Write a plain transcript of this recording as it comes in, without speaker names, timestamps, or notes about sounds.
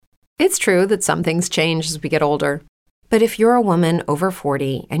It's true that some things change as we get older. But if you're a woman over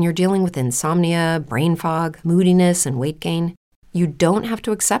 40 and you're dealing with insomnia, brain fog, moodiness, and weight gain, you don't have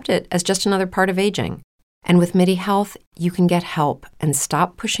to accept it as just another part of aging. And with MIDI Health, you can get help and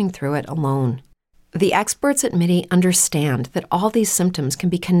stop pushing through it alone. The experts at MIDI understand that all these symptoms can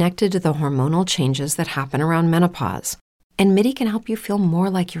be connected to the hormonal changes that happen around menopause, and MIDI can help you feel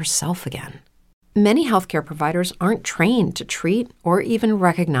more like yourself again. Many healthcare providers aren't trained to treat or even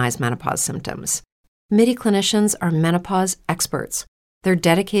recognize menopause symptoms. MIDI clinicians are menopause experts. They're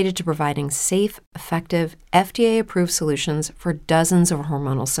dedicated to providing safe, effective, FDA-approved solutions for dozens of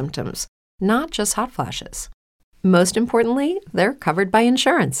hormonal symptoms, not just hot flashes. Most importantly, they're covered by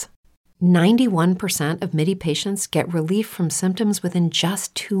insurance. 91% of MIDI patients get relief from symptoms within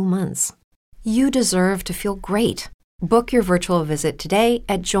just 2 months. You deserve to feel great. Book your virtual visit today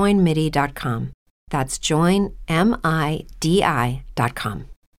at joinmidi.com. That's joinmidi.com.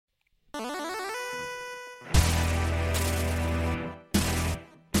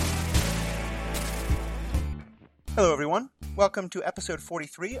 Hello, everyone. Welcome to episode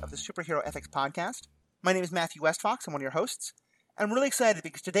 43 of the Superhero Ethics Podcast. My name is Matthew Westfox. I'm one of your hosts. And I'm really excited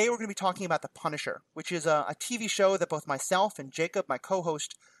because today we're going to be talking about The Punisher, which is a TV show that both myself and Jacob, my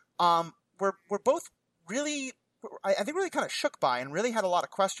co-host, we're both really, I think really kind of shook by and really had a lot of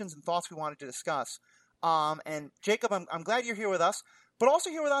questions and thoughts we wanted to discuss. And Jacob, I'm glad you're here with us. But also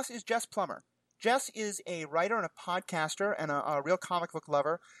here with us is Jess Plummer. Jess is a writer and a podcaster and a real comic book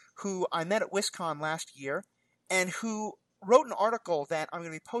lover who I met at WisCon last year, and who wrote an article that I'm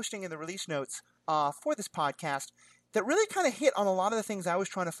going to be posting in the release notes for this podcast that really kind of hit on a lot of the things I was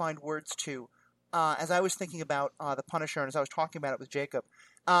trying to find words to as I was thinking about The Punisher and as I was talking about it with Jacob.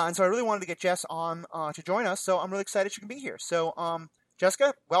 And so I really wanted to get Jess on to join us, so I'm really excited she can be here. So,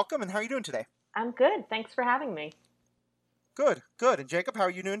 Jessica, welcome, and how are you doing today? I'm good. Thanks for having me. Good, good. And Jacob, how are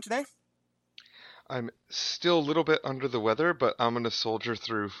you doing today? I'm still a little bit under the weather, but I'm gonna soldier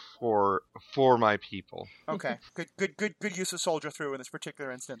through for my people. Okay, good use of soldier through in this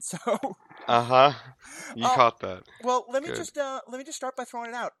particular instance. So, You caught that. Well, let me just start by throwing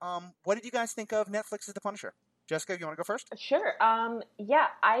it out. What did you guys think of Netflix's The Punisher? Jessica, you want to go first? Sure. Yeah,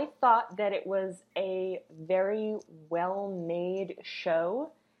 I thought that it was a very well-made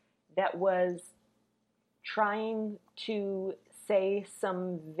show that was trying to say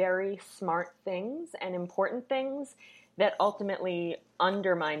some very smart things and important things that ultimately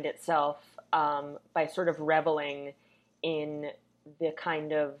undermined itself by sort of reveling in the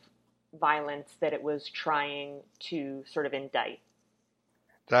kind of violence that it was trying to sort of indict.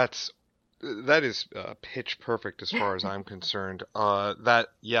 That is pitch perfect as far as I'm concerned.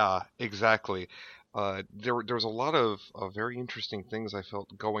 Yeah, exactly. There was a lot of very interesting things I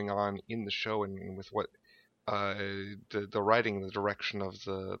felt going on in the show and with what the writing, the direction of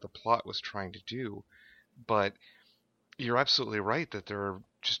the plot was trying to do. But you're absolutely right that there are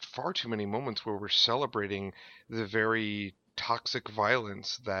just far too many moments where we're celebrating the very toxic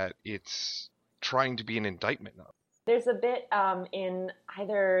violence that it's trying to be an indictment of. There's a bit in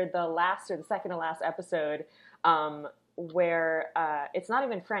either the last or the second to last episode where it's not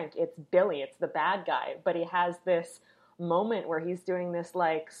even Frank, it's Billy, it's the bad guy, but he has this moment where he's doing this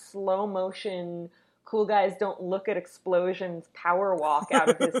like slow motion cool guys don't look at explosions power walk out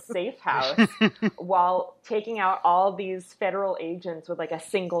of his safe house while taking out all these federal agents with like a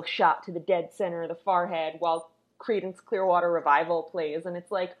single shot to the dead center of the forehead while Creedence Clearwater Revival plays. And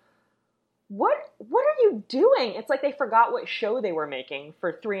it's like, what are you doing? It's like they forgot what show they were making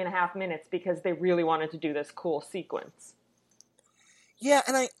for 3.5 minutes because they really wanted to do this cool sequence. Yeah,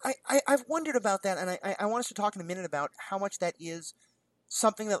 and I've wondered about that, and I want us to talk in a minute about how much that is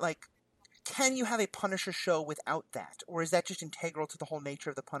something that, like, can you have a Punisher show without that? Or is that just integral to the whole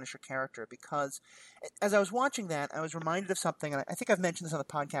nature of the Punisher character? Because as I was watching that, I was reminded of something, and I think I've mentioned this on the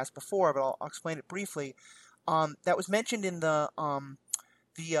podcast before, but I'll explain it briefly, that was mentioned in the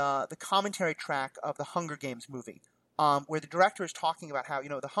commentary track of the Hunger Games movie, where the director is talking about how,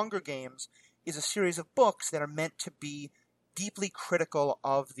 the Hunger Games is a series of books that are meant to be deeply critical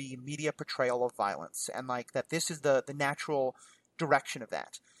of the media portrayal of violence, and like that this is the natural direction of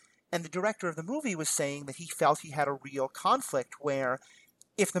that. And the director of the movie was saying that he felt he had a real conflict where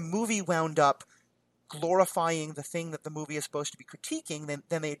if the movie wound up glorifying the thing that the movie is supposed to be critiquing,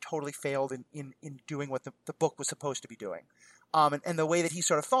 then they had totally failed in doing what the book was supposed to be doing. And the way that he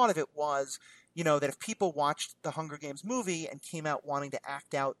sort of thought of it was, that if people watched the Hunger Games movie and came out wanting to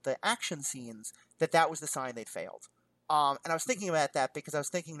act out the action scenes, that was the sign they'd failed. And I was thinking about that because I was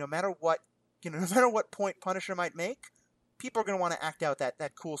thinking no matter what point Punisher might make, people are going to want to act out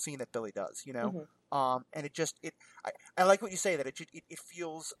that cool scene that Billy does, Mm-hmm. And I like what you say, that it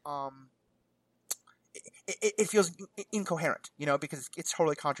feels it feels incoherent, because it's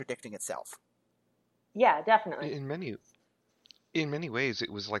totally contradicting itself. Yeah, definitely. In many ways,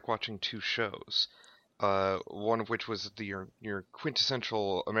 it was like watching two shows. One of which was your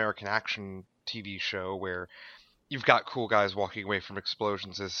quintessential American action TV show where you've got cool guys walking away from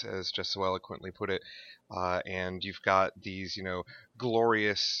explosions, as just so eloquently put it, and you've got these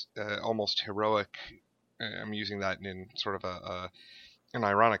glorious, almost heroic. I'm using that in sort of an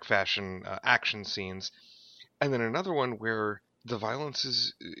ironic fashion, action scenes, and then another one where the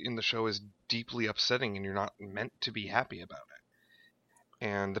violence in the show is deeply upsetting, and you're not meant to be happy about it.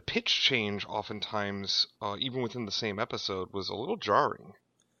 And the pitch change, oftentimes, even within the same episode, was a little jarring.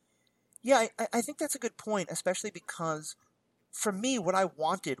 Yeah, I think that's a good point, especially because for me, what I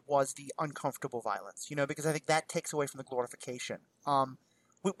wanted was the uncomfortable violence, because I think that takes away from the glorification.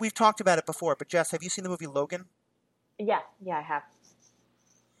 We've talked about it before, but Jess, have you seen the movie Logan? Yeah, I have.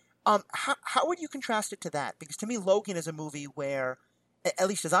 How would you contrast it to that? Because to me, Logan is a movie where, at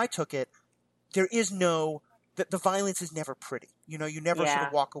least as I took it, there is the violence is never pretty. You never sort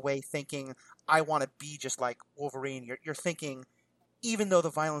of walk away thinking, I want to be just like Wolverine. You're thinking, even though the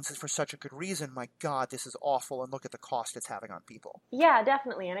violence is for such a good reason, my God, this is awful, and look at the cost it's having on people. Yeah,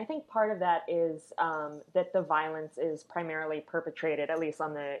 definitely. And I think part of that is that the violence is primarily perpetrated, at least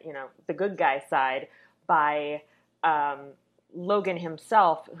on the good guy side, by Logan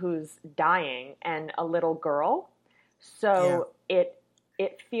himself, who's dying, and a little girl. So it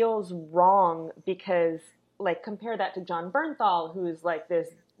feels wrong because, like, compare that to John Bernthal, who's like this,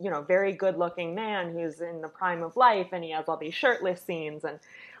 very good-looking man who's in the prime of life, and he has all these shirtless scenes, and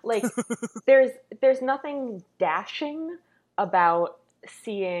like, there's nothing dashing about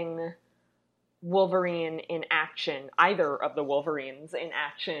seeing Wolverine in action, either of the Wolverines in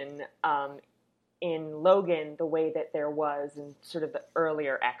action, in Logan, the way that there was in sort of the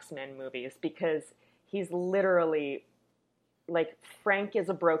earlier X-Men movies, because he's literally, like, Frank is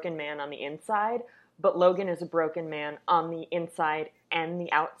a broken man on the inside, but Logan is a broken man on the inside and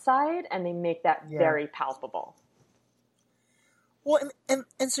the outside, and they make that very palpable. Well,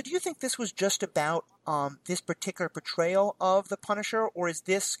 and so do you think this was just about this particular portrayal of the Punisher, or is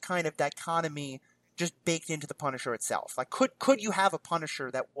this kind of dichotomy just baked into the Punisher itself? Like, could you have a Punisher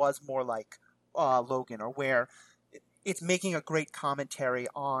that was more like Logan, or where it's making a great commentary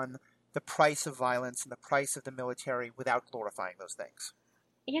on the price of violence and the price of the military without glorifying those things?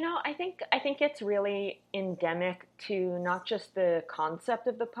 I think it's really endemic to not just the concept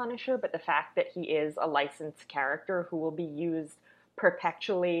of the Punisher, but the fact that he is a licensed character who will be used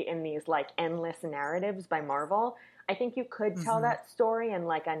perpetually in these, like, endless narratives by Marvel. I think you could tell that story in,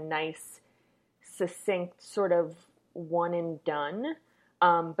 like, a nice, succinct sort of one and done.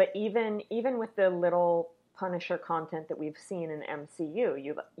 But even with the little Punisher content that we've seen in the MCU,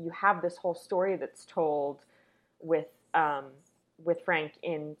 you have this whole story that's told with Frank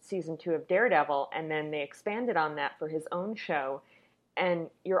in season 2 of Daredevil, and then they expanded on that for his own show, and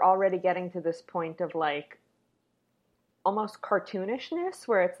you're already getting to this point of, like, almost cartoonishness,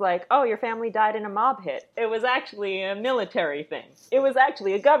 where it's like, oh, your family died in a mob hit. It was actually a military thing. It was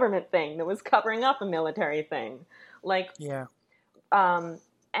actually a government thing that was covering up a military thing. Like, and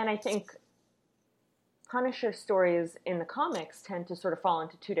I think Punisher stories in the comics tend to sort of fall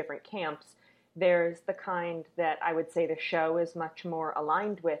into two different camps. There's the kind that I would say the show is much more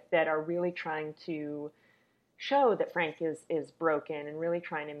aligned with, that are really trying to show that Frank is broken and really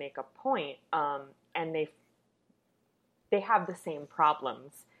trying to make a point. And they have the same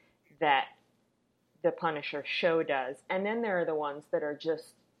problems that the Punisher show does. And then there are the ones that are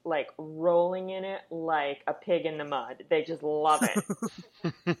just, like, rolling in it like a pig in the mud. They just love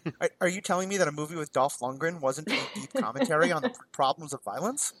it. Are you telling me that a movie with Dolph Lundgren wasn't a deep commentary on the problems of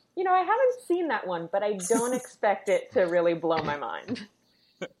violence? I haven't seen that one, but I don't expect it to really blow my mind.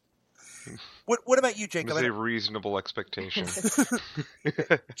 What about you, Jacob? It's a reasonable expectation.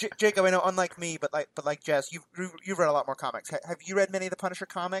 Jacob, I know, unlike me, but like Jess, you've read a lot more comics. Have you read many of the Punisher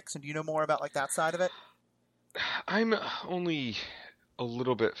comics, and do you know more about, like, that side of it? I'm only a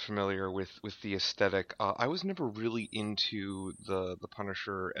little bit familiar with the aesthetic. I was never really into the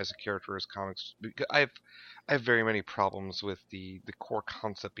Punisher as a character, as comics. I have very many problems with the core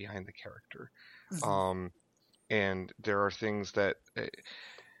concept behind the character. And there are things that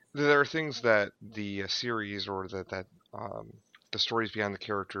the series, or that the stories behind the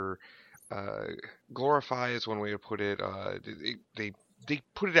character glorify, is one way to put it. They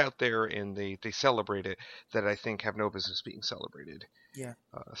put it out there and they celebrate it, that I think have no business being celebrated. Yeah.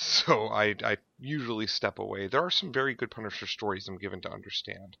 So I usually step away. There are some very good Punisher stories I'm given to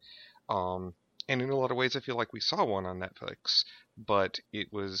understand. And in a lot of ways, I feel like we saw one on Netflix, but it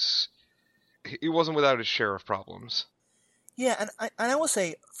wasn't without its share of problems. Yeah, and I will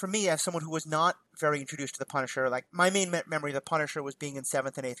say, for me, as someone who was not very introduced to The Punisher, like, my main memory of The Punisher was being in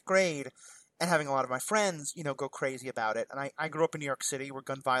 7th and 8th grade and having a lot of my friends, go crazy about it. And I grew up in New York City, where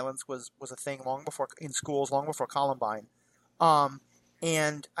gun violence was a thing in schools, long before Columbine. And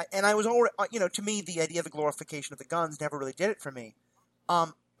I was already, to me, the idea of the glorification of the guns never really did it for me.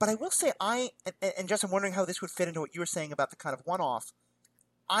 But I will say, and Jess, I'm wondering how this would fit into what you were saying about the kind of one-off.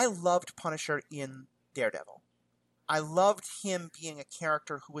 I loved Punisher in Daredevil. I loved him being a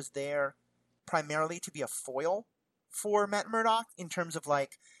character who was there primarily to be a foil for Matt Murdock, in terms of,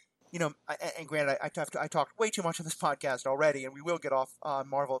 like, and granted, I talked way too much on this podcast already, and we will get off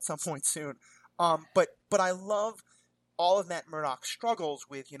Marvel at some point soon. But I love all of Matt Murdock's struggles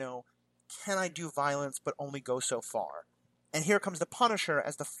with, can I do violence but only go so far? And here comes the Punisher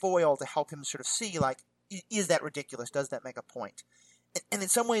as the foil to help him sort of see, like, is that ridiculous? Does that make a point? And in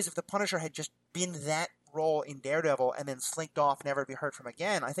some ways, if the Punisher had just been that role in Daredevil and then slinked off, never to be heard from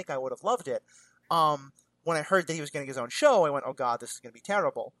again, I think I would have loved it. When I heard that he was getting his own show, I went, oh God, this is going to be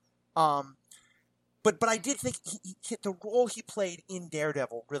terrible. But I did think the role he played in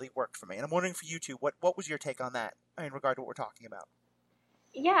Daredevil really worked for me. And I'm wondering for you two, what was your take on that in regard to what we're talking about?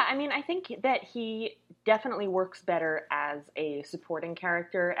 Yeah, I mean, I think that he definitely works better as a supporting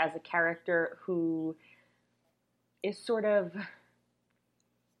character, as a character who is sort of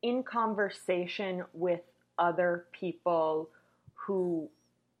in conversation with other people who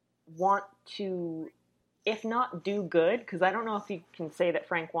want to, if not do good, because I don't know if you can say that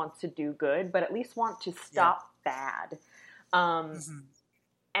Frank wants to do good, but at least want to stop bad. And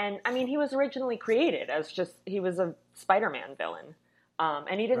I mean, he was originally created as he was a Spider-Man villain.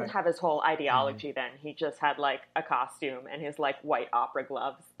 And he didn't have his whole ideology then. He just had, like, a costume and his, like, white opera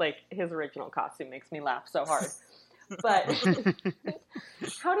gloves. Like, his original costume makes me laugh so hard. But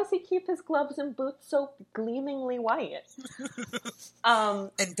how does he keep his gloves and boots so gleamingly white?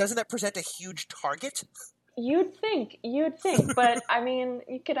 And doesn't that present a huge target? You'd think. But, I mean,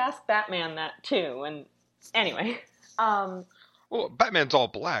 you could ask Batman that, too. And anyway. Well, Batman's all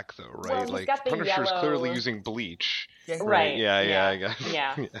black, though, right? Well, he's like, got the Punisher's yellow... clearly using bleach. Yeah, right. Yeah, I guess.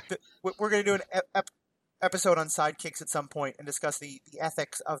 Yeah. We're going to do an episode on sidekicks at some point and discuss the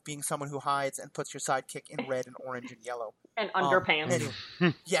ethics of being someone who hides and puts your sidekick in red and orange and yellow. And underpants.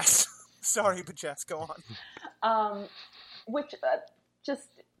 Anyway. Yes. Sorry, but Jess, go on. Which, just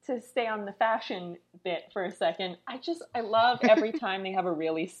to stay on the fashion bit for a second, I love every time they have a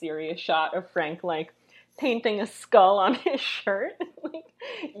really serious shot of Frank, like, painting a skull on his shirt. Like,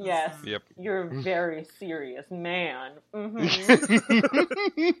 yes, yep. You're a very serious man. But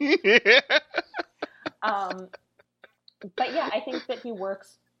yeah, I think that he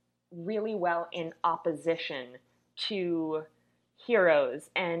works really well in opposition to heroes,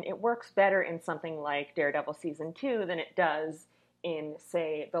 and it works better in something like Daredevil Season 2 than it does in,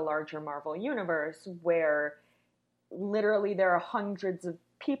 say, the larger Marvel Universe, where literally there are hundreds of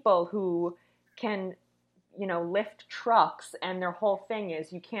people who can, lift trucks, and their whole thing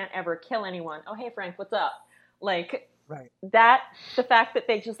is you can't ever kill anyone. Oh, hey, Frank, what's up? Like, right. The fact that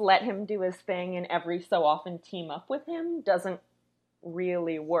they just let him do his thing and every so often team up with him doesn't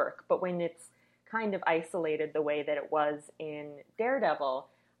really work. But when it's kind of isolated the way that it was in Daredevil,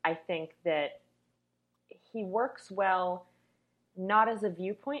 I think that he works well, not as a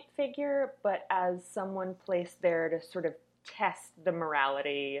viewpoint figure, but as someone placed there to sort of test the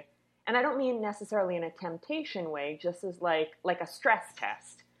morality. And I don't mean necessarily in a temptation way, just as like a stress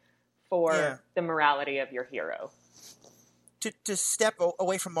test for the morality of your hero. To step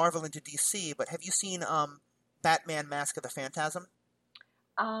away from Marvel into DC, but have you seen Batman Mask of the Phantasm?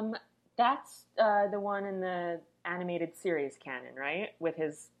 That's the one in the animated series canon, right? With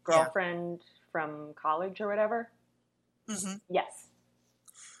his girlfriend from college or whatever? Mm-hmm. Yes.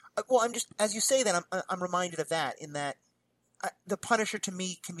 Well, I'm just, as you say that, I'm reminded of that, in that the Punisher, to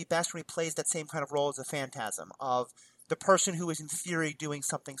me, can be best when he plays that same kind of role as the Phantasm, of the person who is, in theory, doing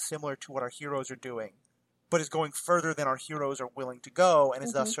something similar to what our heroes are doing, but is going further than our heroes are willing to go, and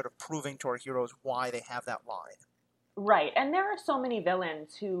is thus sort of proving to our heroes why they have that line. Right, and there are so many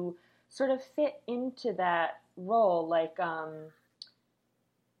villains who sort of fit into that role, like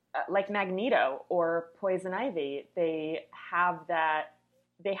Magneto or Poison Ivy. They have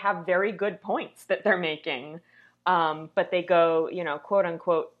very good points that they're making, but they go, quote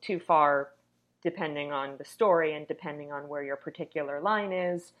unquote, too far, depending on the story and depending on where your particular line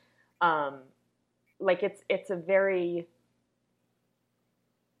is. It's a very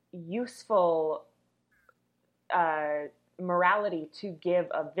useful morality to give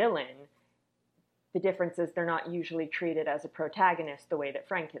a villain, the difference is they're not usually treated as a protagonist the way that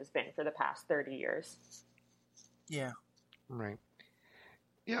Frank has been for the past 30 years. Yeah. Right.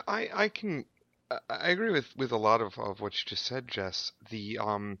 Yeah, I agree with a lot of what you just said, Jess. The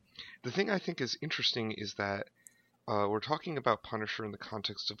thing I think is interesting is that we're talking about Punisher in the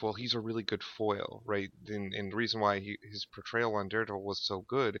context of, well, he's a really good foil, right? And the reason why his portrayal on Daredevil was so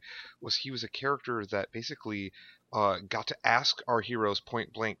good was he was a character that basically got to ask our heroes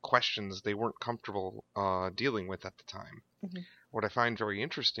point blank questions they weren't comfortable dealing with at the time. Mm-hmm. What I find very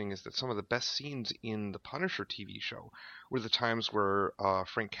interesting is that some of the best scenes in the Punisher TV show were the times where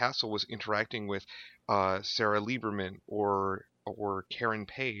Frank Castle was interacting with Sarah Lieberman or Karen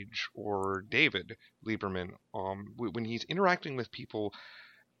Page or David Lieberman. When he's interacting with people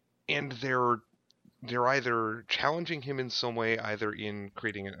and they're either challenging him in some way, either in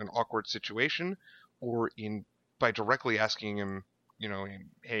creating an awkward situation or by directly asking him,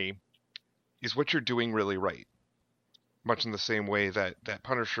 hey, is what you're doing really right? Much in the same way that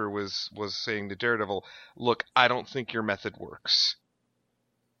Punisher was saying to Daredevil, look, I don't think your method works.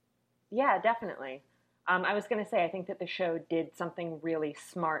 Yeah, definitely. I was going to say, I think that the show did something really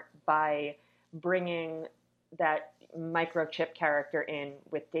smart by bringing that microchip character in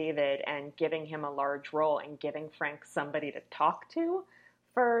with David and giving him a large role and giving Frank somebody to talk to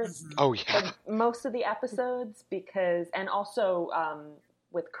for most of the episodes, and also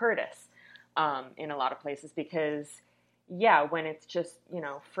with Curtis in a lot of places, because when it's just,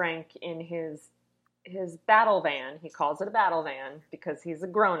 Frank in his battle van, he calls it a battle van because he's a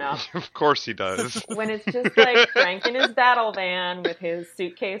grown-up. Of course he does. When it's just like Frank in his battle van with his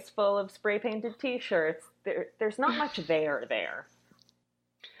suitcase full of spray-painted t-shirts, there's not much there.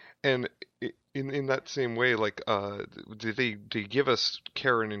 And in that same way, like, they give us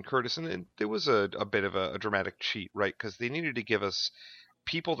Karen and Curtis, and there was a bit of a dramatic cheat, right? Because they needed to give us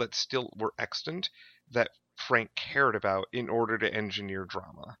people that still were extant that Frank cared about in order to engineer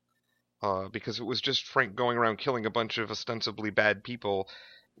drama. Because it was just Frank going around killing a bunch of ostensibly bad people,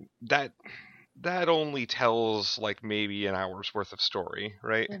 that only tells like maybe an hour's worth of story,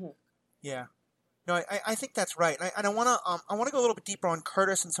 right? Mm-hmm. Yeah. No, I think that's right, and I want to go a little bit deeper on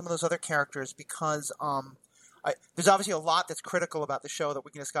Curtis and some of those other characters because there's obviously a lot that's critical about the show that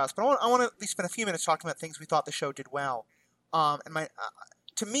we can discuss, but I want to at least spend a few minutes talking about things we thought the show did well.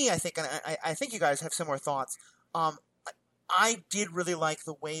 To me, I think, and I think you guys have similar thoughts. I did really like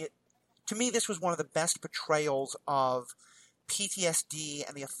the way it. To me, this was one of the best portrayals of PTSD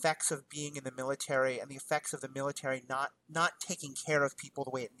and the effects of being in the military and the effects of the military not taking care of people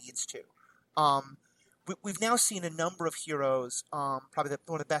the way it needs to. We've now seen a number of heroes. Probably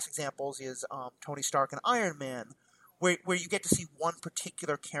one of the best examples is Tony Stark and Iron Man, where you get to see one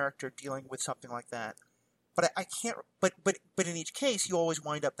particular character dealing with something like that. But I can't. But in each case, you always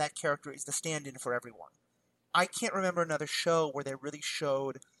wind up that character is the stand-in for everyone. I can't remember another show where they really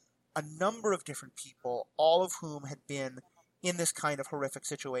showed a number of different people, all of whom had been in this kind of horrific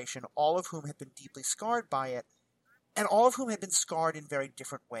situation, all of whom had been deeply scarred by it, and all of whom had been scarred in very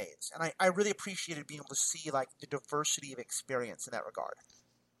different ways. And I really appreciated being able to see like the diversity of experience in that regard.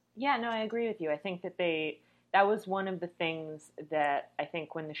 Yeah, no, I agree with you. I think that that was one of the things that I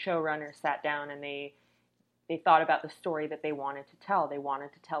think when the showrunners sat down and they thought about the story that they wanted to tell. They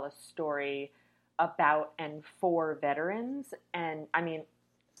wanted to tell a story about and for veterans. And I mean,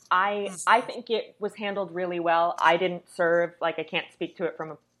 I think it was handled really well. I didn't serve, like I can't speak to it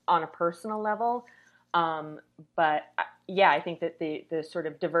on a personal level. But yeah, I think that the sort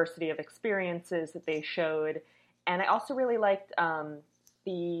of diversity of experiences that they showed, and I also really liked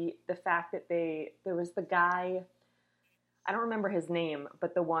the fact that there was the guy, I don't remember his name,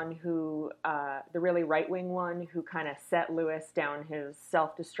 but the one who the really right wing one who kind of set Lewis down his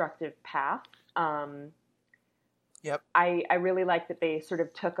self-destructive path. Yep. I really like that they sort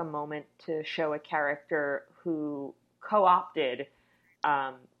of took a moment to show a character who co-opted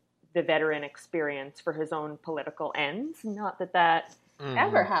the veteran experience for his own political ends. Not that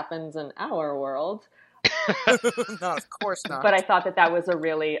ever happens in our world. No, of course not. But I thought that was a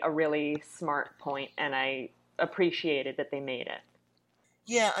really smart point, and I appreciated that they made it.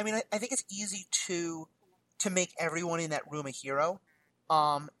 Yeah, I mean, I think it's easy to make everyone in that room a hero.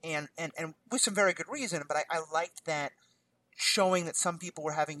 And with some very good reason, but I liked that showing that some people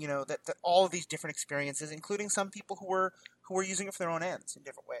were having, that all of these different experiences, including some people who were using it for their own ends in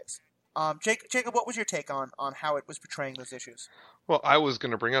different ways. Jacob, what was your take on how it was portraying those issues? Well, I was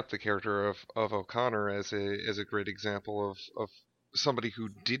going to bring up the character of O'Connor as a great example of somebody who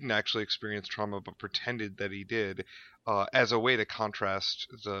didn't actually experience trauma but pretended that he did, as a way to contrast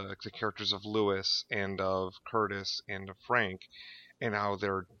the characters of Lewis and of Curtis and of Frank, and how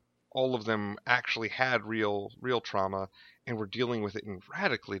they're all of them actually had real trauma and were dealing with it in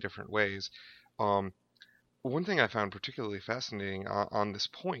radically different ways. One thing I found particularly fascinating on this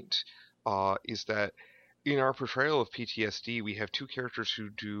point is that in our portrayal of PTSD, we have two characters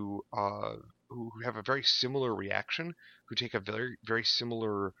who have a very similar reaction, who take a very, very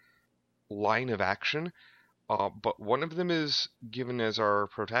similar line of action. But one of them is given as our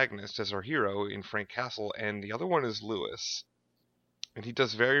protagonist, as our hero in Frank Castle, and the other one is Lewis. And he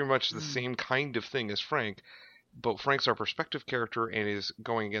does very much the same kind of thing as Frank, but Frank's our perspective character and is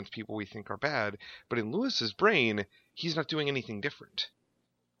going against people we think are bad. But in Lewis's brain, he's not doing anything different.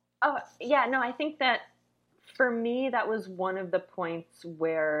 Oh, yeah, no, I think that for me, that was one of the points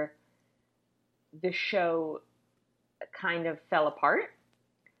where the show kind of fell apart.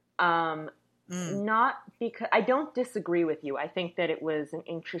 Not because I don't disagree with you. I think that it was an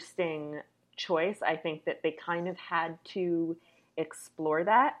interesting choice. I think that they kind of had to explore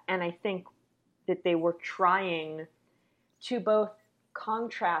that. And I think that they were trying to both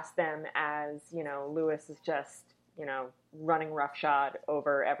contrast them as, Lewis is just, running roughshod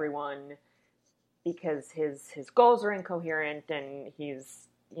over everyone because his goals are incoherent and he's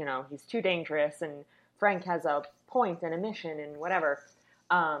too dangerous, and Frank has a point and a mission and whatever.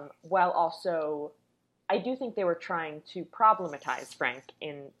 While also, I do think they were trying to problematize Frank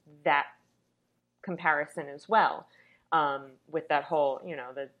in that comparison as well, with that whole,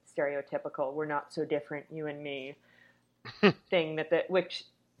 the stereotypical "we're not so different, you and me" thing which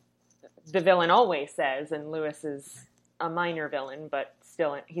the villain always says, and Lewis is a minor villain, but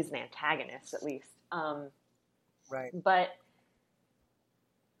still he's an antagonist at least. Right. But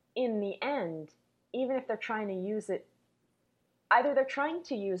in the end, even if they're trying to use it, either they're trying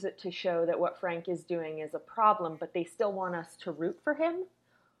to use it to show that what Frank is doing is a problem, but they still want us to root for him,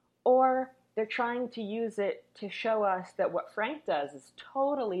 or they're trying to use it to show us that what Frank does is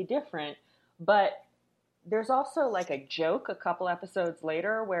totally different, but there's also like a joke a couple episodes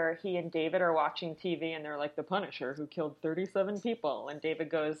later where he and David are watching TV and they're like, the Punisher who killed 37 people. And David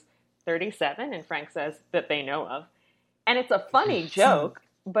goes, 37? And Frank says, that they know of. And it's a funny joke,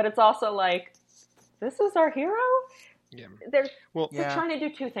 but it's also like, this is our hero? Yeah. They're trying to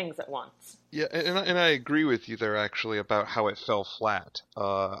do two things at once. Yeah, and I agree with you there actually about how it fell flat.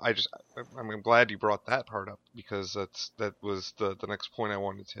 I'm glad you brought that part up, because that was the next point I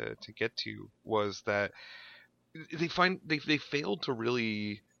wanted to get to, was that they failed to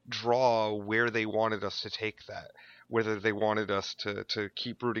really draw where they wanted us to take that. Whether they wanted us to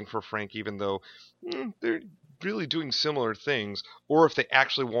keep rooting for Frank even though they're really doing similar things, or if they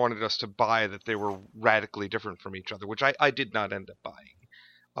actually wanted us to buy that they were radically different from each other, which I did not end up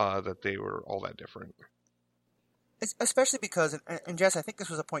buying, that they were all that different. Especially because, and Jess, I think this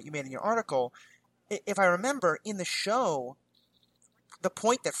was a point you made in your article, if I remember, in the show, the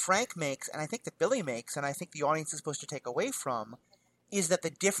point that Frank makes, and I think that Billy makes, and I think the audience is supposed to take away from, is that the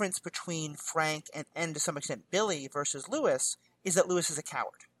difference between Frank and to some extent Billy versus Lewis is that Lewis is a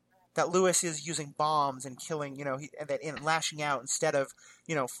coward. That Lewis is using bombs and killing, and lashing out instead of,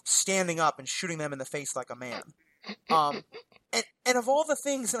 standing up and shooting them in the face like a man. And of all the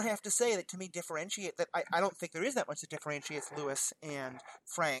things that I have to say that to me differentiate, that I don't think there is that much that differentiates Lewis and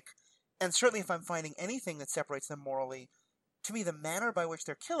Frank. And certainly if I'm finding anything that separates them morally, to me the manner by which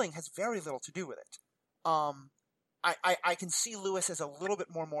they're killing has very little to do with it. I can see Lewis as a little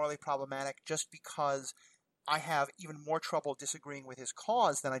bit more morally problematic just because I have even more trouble disagreeing with his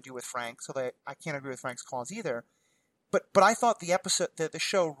cause than I do with Frank, so that I can't agree with Frank's cause either. But I thought the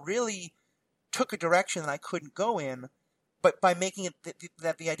show really took a direction that I couldn't go in, but by making it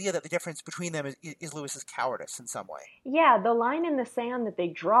that the idea that the difference between them is Lewis's cowardice in some way. Yeah, the line in the sand that they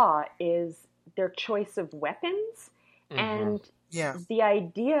draw is their choice of weapons, and the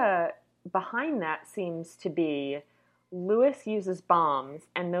idea behind that seems to be Lewis uses bombs,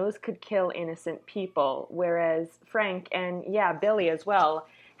 and those could kill innocent people, whereas Frank and, Billy as well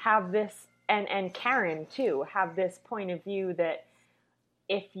have this, and Karen too, have this point of view that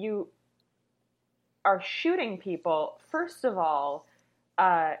if you are shooting people, first of all,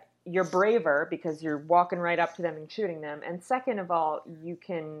 you're braver because you're walking right up to them and shooting them, and second of all, you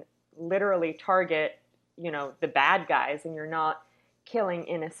can literally target, the bad guys, and you're not killing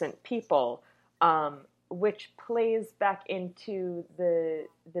innocent people. Which plays back into the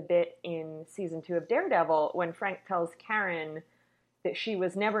bit in season 2 of Daredevil when Frank tells Karen that she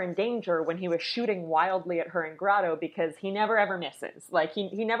was never in danger when he was shooting wildly at her in Grotto because he never ever misses. Like,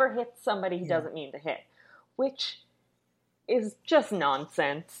 he never hits somebody he doesn't mean to hit, which is just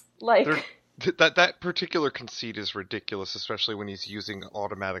nonsense. Like, that particular conceit is ridiculous, especially when he's using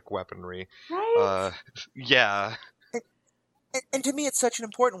automatic weaponry. Right? Yeah. And to me, it's such an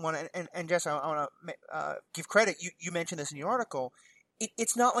important one. And Jess, I want to give credit. You mentioned this in your article.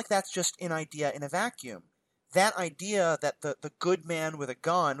 It's not like that's just an idea in a vacuum. That idea that the good man with a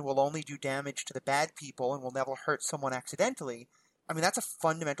gun will only do damage to the bad people and will never hurt someone accidentally, I mean, that's a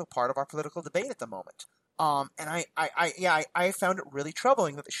fundamental part of our political debate at the moment. And I found it really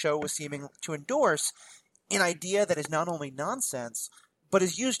troubling that the show was seeming to endorse an idea that is not only nonsense, but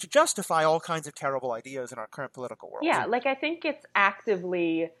is used to justify all kinds of terrible ideas in our current political world. Yeah, like I think it's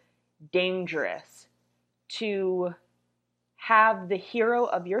actively dangerous to have the hero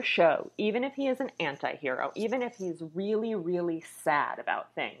of your show, even if he is an anti-hero, even if he's really, really sad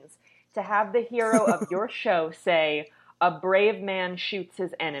about things, to have the hero of your show say, a brave man shoots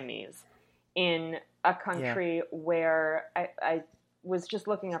his enemies in a country where I was just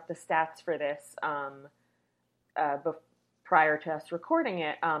looking up the stats for this prior to us recording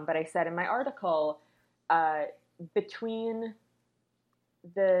it, but I said in my article, between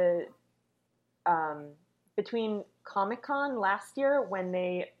Comic-Con last year when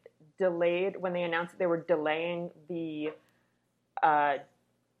they announced that they were delaying the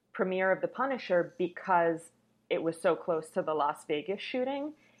premiere of The Punisher because it was so close to the Las Vegas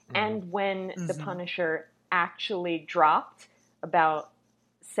shooting, and when The Punisher actually dropped about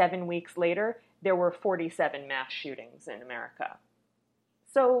 7 weeks later, there were 47 mass shootings in America.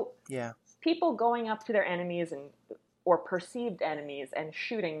 So people going up to their enemies or perceived enemies and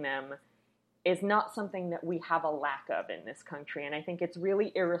shooting them is not something that we have a lack of in this country. And I think it's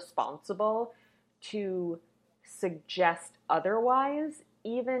really irresponsible to suggest otherwise,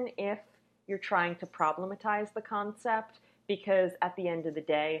 even if you're trying to problematize the concept, because at the end of the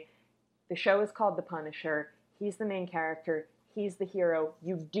day, the show is called The Punisher. He's the main character. He's the hero.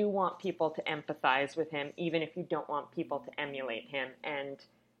 You do want people to empathize with him, even if you don't want people to emulate him. And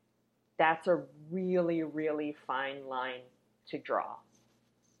that's a really, really fine line to draw.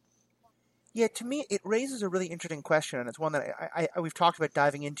 Yeah, to me, it raises a really interesting question, and it's one that we've talked about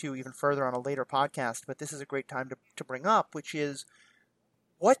diving into even further on a later podcast, but this is a great time to bring up, which is,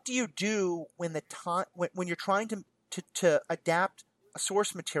 what do you do when when you're trying to adapt a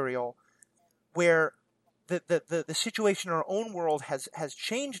source material where the situation in our own world has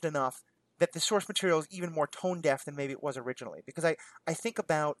changed enough that the source material is even more tone deaf than maybe it was originally? Because I think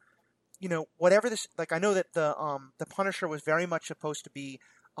about, whatever this, like, I know that the Punisher was very much supposed to be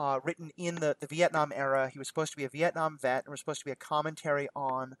written in the Vietnam era. He was supposed to be a Vietnam vet, and was supposed to be a commentary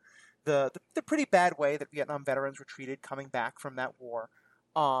on the pretty bad way that Vietnam veterans were treated coming back from that war.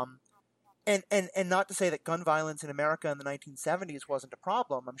 And not to say that gun violence in America in the 1970s wasn't a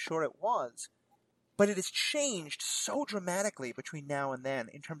problem. I'm sure it was. But it has changed so dramatically between now and then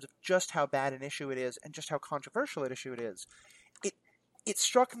in terms of just how bad an issue it is and just how controversial an issue it is. It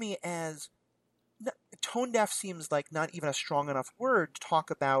struck me as tone deaf seems like not even a strong enough word to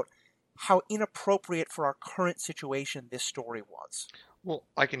talk about how inappropriate for our current situation this story was. Well,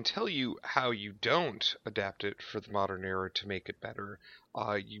 I can tell you how you don't adapt it for the modern era to make it better.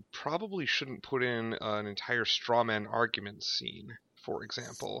 You probably shouldn't put in an entire straw man argument scene, for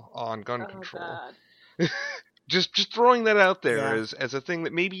example, on gun control. God. Just throwing that out there as a thing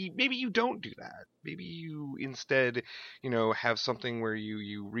that maybe you don't do that. Maybe you instead, have something where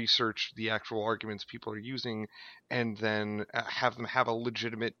you research the actual arguments people are using, and then have them have a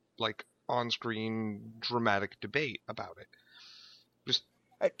legitimate, like, on-screen dramatic debate about it.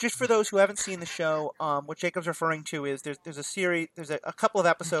 Just for those who haven't seen the show, what Jacob's referring to is there's a series, there's a couple of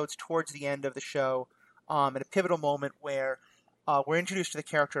episodes towards the end of the show, at a pivotal moment where we're introduced to the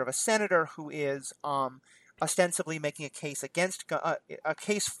character of a senator who is ostensibly making a case a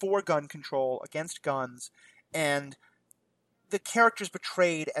case for gun control against guns, and the character's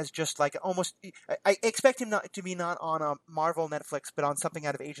portrayed as just like almost. I expect him not on a Marvel Netflix, but on something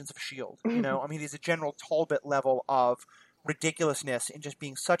out of Agents of S.H.I.E.L.D. I mean, he's a General Talbot level of ridiculousness in just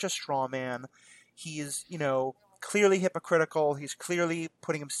being such a straw man. He's, clearly hypocritical. He's clearly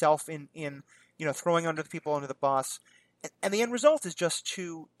putting himself in throwing the people under the bus. And the end result is just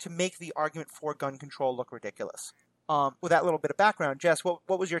to make the argument for gun control look ridiculous. With that little bit of background, Jess, what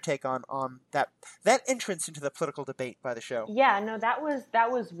was your take on that entrance into the political debate by the show? Yeah, no, that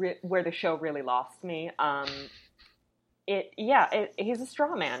was where the show really lost me. He's a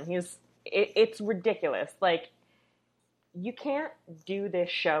straw man. It's ridiculous. Like, you can't do this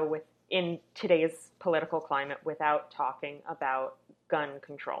show in today's political climate without talking about gun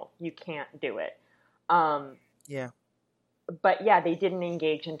control. You can't do it. But yeah, they didn't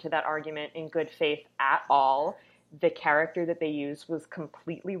engage into that argument in good faith at all. The character that they used was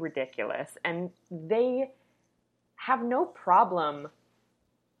completely ridiculous, and they have no problem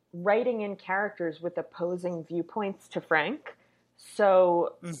writing in characters with opposing viewpoints to Frank.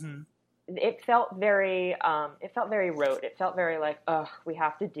 So Mm-hmm. it felt very rote. It felt very like, ugh, we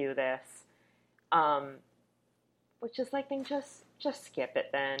have to do this. Which is like, then just skip it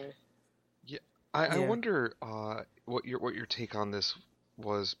then. Yeah, I Yeah. wonder what your take on this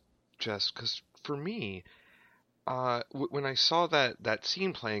was, Jess, because for me, when I saw that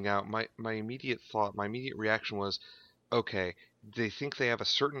scene playing out, my immediate thought, my immediate reaction was, okay, they think they have a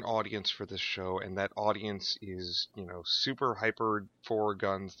certain audience for this show, and that audience is, super hyper for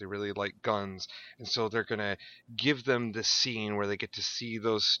guns. They really like guns, and so they're gonna give them this scene where they get to see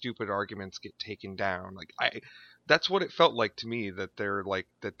those stupid arguments get taken down. That's what it felt like to me, that they're like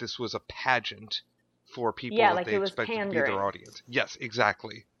that this was a pageant for people Yeah, that like they it was expected to be pandering. their audience. Yes,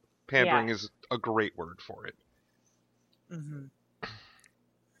 exactly. Pandering Yeah. is a great word for it. Mm-hmm.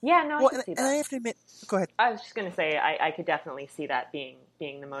 Yeah, no, I Well, can see and I that. have to admit, go ahead. I was just going to say, I could definitely see that being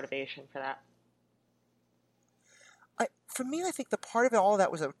the motivation for that. For me, I think the part of it all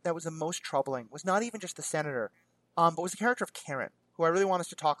that was the most troubling was not even just the senator, but was the character of Karen, who I really want us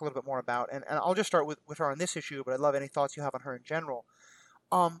to talk a little bit more about. And I'll just start with her on this issue, but I'd love any thoughts you have on her in general.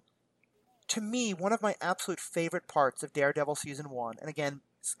 To me, one of my absolute favorite parts of Daredevil Season 1, and again,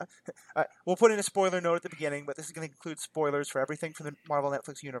 we'll put in a spoiler note at the beginning, but this is going to include spoilers for everything from the Marvel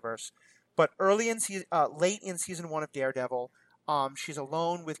Netflix universe. But late in Season 1 of Daredevil, she's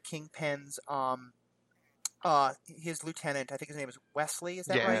alone with Kingpin's his lieutenant. I think his name is Wesley. Is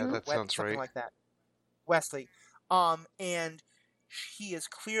that Yeah, right? that sounds Something right. like that. Wesley. And he is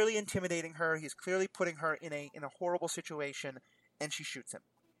clearly intimidating her. He's clearly putting her in a horrible situation, and she shoots him.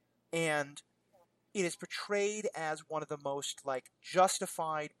 And it is portrayed as one of the most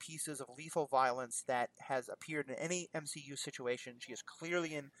justified pieces of lethal violence that has appeared in any MCU situation. She is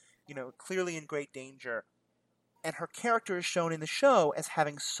clearly in great danger. And her character is shown in the show as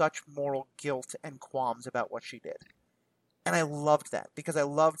having such moral guilt and qualms about what she did. And I loved that, because I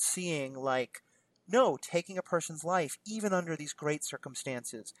loved seeing, no, taking a person's life, even under these great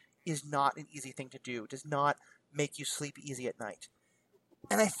circumstances, is not an easy thing to do, does not make you sleep easy at night.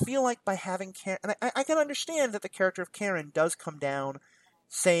 And I feel like by having Karen, and I can understand that the character of Karen does come down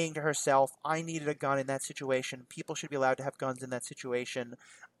saying to herself, I needed a gun in that situation. People should be allowed to have guns in that situation.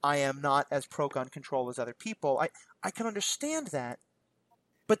 I am not as pro-gun control as other people. I can understand that.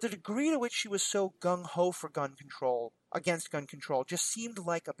 But the degree to which she was so gung-ho for gun control, against gun control, just seemed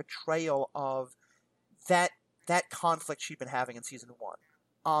like a betrayal of that conflict she'd been having in Season 1.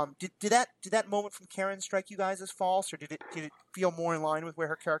 Did that moment from Karen strike you guys as false, or did it feel more in line with where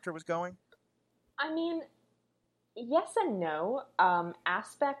her character was going? I mean, yes and no.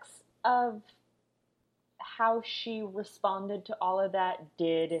 Aspects of how she responded to all of that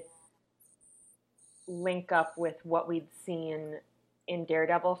did link up with what we'd seen in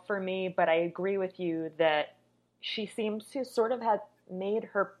Daredevil for me, but I agree with you that she seems to sort of have made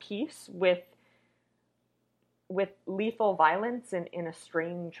her peace with lethal violence in a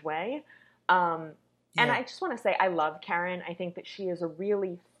strange way. And I just want to say I love Karen. I think that she is a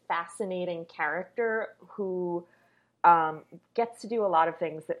really fascinating character who gets to do a lot of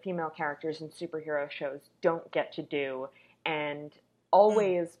things that female characters in superhero shows don't get to do, and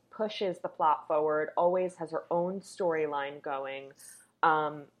always pushes the plot forward, always has her own storyline going,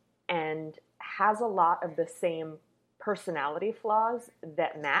 and has a lot of the same personality flaws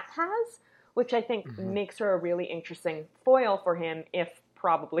that Matt has, which I think makes her a really interesting foil for him, if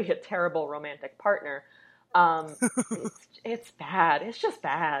probably a terrible romantic partner. It's bad. It's just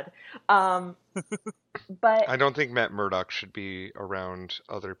bad. But I don't think Matt Murdock should be around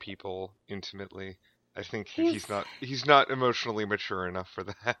other people intimately. I think he's not emotionally mature enough for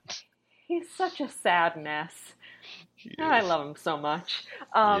that. He's such a sad mess. I love him so much.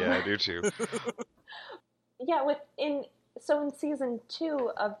 Yeah, I do too. Yeah, in Season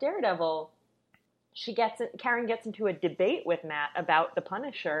 2 of Daredevil, Karen gets into a debate with Matt about the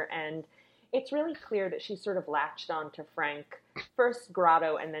Punisher, and it's really clear that she sort of latched on to Frank, first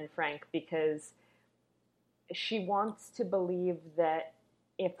Grotto and then Frank, because she wants to believe that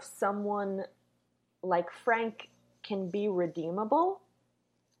if someone like Frank can be redeemable,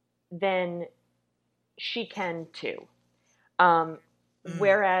 then she can too.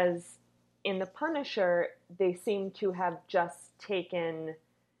 Whereas in the Punisher, they seem to have just taken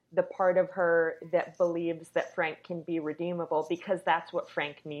the part of her that believes that Frank can be redeemable because that's what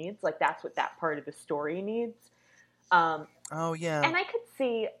Frank needs. Like, that's what that part of the story needs. Oh, yeah. And I could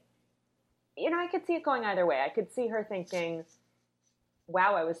see it going either way. I could see her thinking,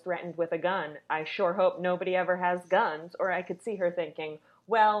 wow, I was threatened with a gun. I sure hope nobody ever has guns. Or I could see her thinking,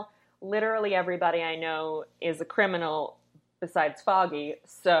 well, literally everybody I know is a criminal besides Foggy,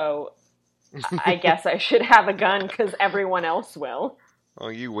 so I guess I should have a gun because everyone else will. Oh,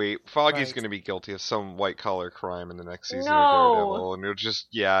 you wait. Foggy's Right. going to be guilty of some white-collar crime in the next season of No, Daredevil,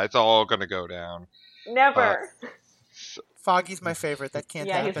 and it's all going to go down. never. So, Foggy's my favorite. That can't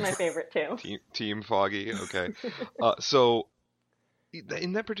Yeah, he's happen. my favorite too. Team Foggy, okay. So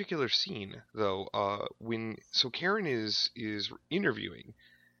in that particular scene, though, Karen is interviewing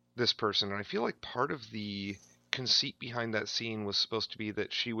this person, and I feel like part of the conceit behind that scene was supposed to be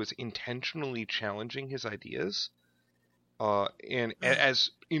that she was intentionally challenging his ideas, and as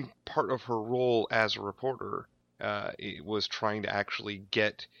in part of her role as a reporter, it was trying to actually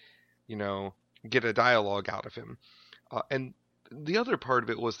get a dialogue out of him, and the other part of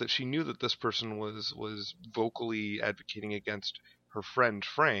it was that she knew that this person was vocally advocating against her friend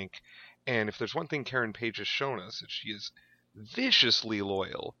Frank, and if there's one thing Karen Page has shown us, that she is viciously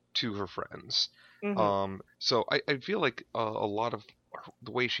loyal to her friends. Mm-hmm. So I feel like a lot of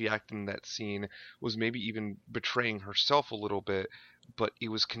the way she acted in that scene was maybe even betraying herself a little bit, but it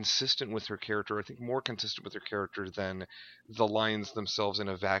was consistent with her character. I think more consistent with her character than the lines themselves in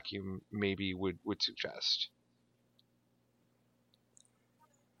a vacuum maybe would suggest.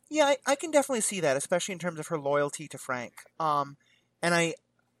 Yeah, I can definitely see that, especially in terms of her loyalty to Frank. But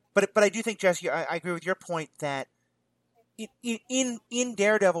I do think, Jesse, I agree with your point that in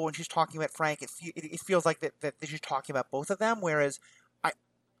Daredevil, when she's talking about Frank, it feels like that she's talking about both of them. Whereas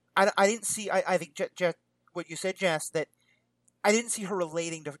I didn't see. I think what you said, Jess, that I didn't see her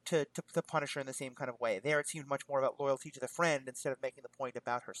relating to the Punisher in the same kind of way. There, it seemed much more about loyalty to the friend instead of making the point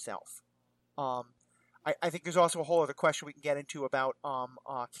about herself. I think there's also a whole other question we can get into about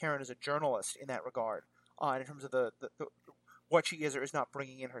Karen as a journalist in that regard, in terms of the what she is or is not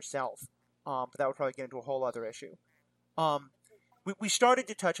bringing in herself. But that would probably get into a whole other issue. We started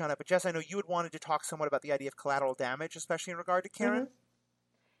to touch on it, but Jess, I know you had wanted to talk somewhat about the idea of collateral damage, especially in regard to Karen.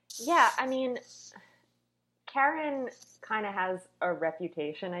 Mm-hmm. Yeah, I mean, Karen kind of has a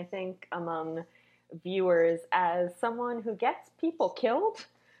reputation, I think, among viewers as someone who gets people killed.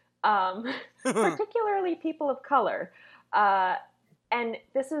 Particularly people of color. And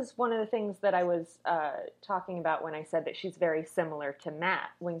this is one of the things that I was talking about when I said that she's very similar to Matt.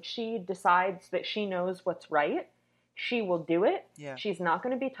 When she decides that she knows what's right, she will do it. Yeah. She's not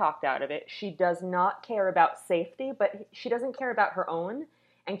going to be talked out of it. She does not care about safety, but she doesn't care about her own.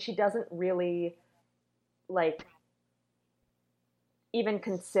 And she doesn't really, even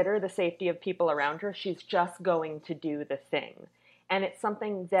consider the safety of people around her. She's just going to do the thing. And it's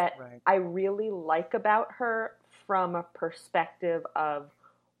something that I really like about her from a perspective of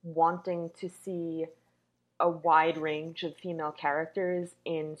wanting to see a wide range of female characters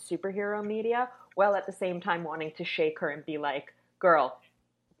in superhero media, while at the same time wanting to shake her and be like, girl,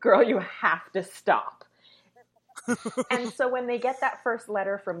 you have to stop. And so when they get that first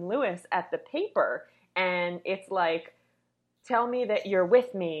letter from Lewis at the paper, and it's like, tell me that you're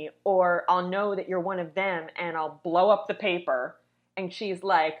with me, or I'll know that you're one of them, and I'll blow up the paper. And she's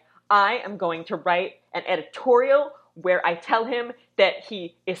like, I am going to write an editorial where I tell him that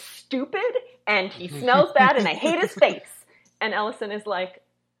he is stupid and he smells bad and I hate his face. And Ellison is like,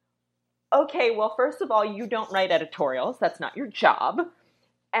 okay, well, first of all, you don't write editorials. That's not your job.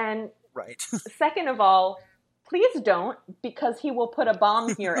 And second of all, please don't, because he will put a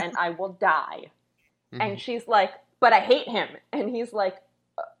bomb here and I will die. Mm-hmm. And she's like, but I hate him. And he's like,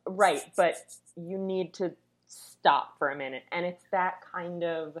 right, but you need to stop for a minute. And it's that kind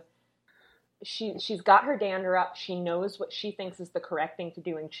of, she's got her dander up. She knows what she thinks is the correct thing to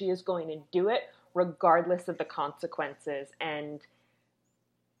do, and she is going to do it regardless of the consequences. And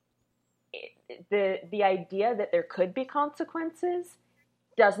the idea that there could be consequences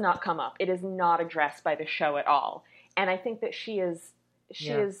does not come up. It is not addressed by the show at all. And I think that she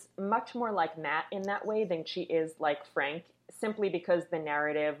is much more like Matt in that way than she is like Frank, simply because the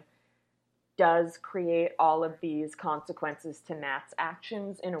narrative does create all of these consequences to Matt's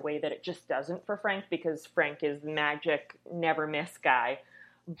actions in a way that it just doesn't for Frank, because Frank is the magic, never miss guy.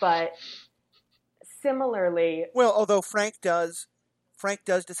 But similarly, well, although Frank does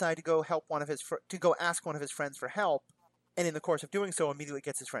decide to go help ask one of his friends for help, and in the course of doing so, immediately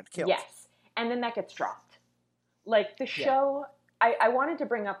gets his friend killed. Yes, and then that gets dropped. Like the show, I wanted to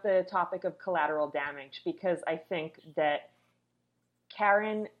bring up the topic of collateral damage because I think that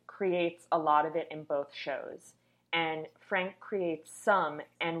Karen creates a lot of it in both shows, and Frank creates some,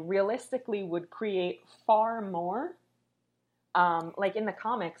 and realistically would create far more. Like in the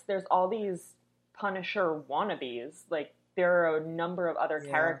comics, there's all these Punisher wannabes. Like there are a number of other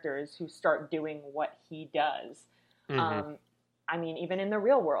characters who start doing what he does. Mm-hmm. I mean, even in the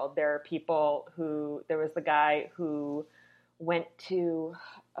real world, there are people there was the guy who went to,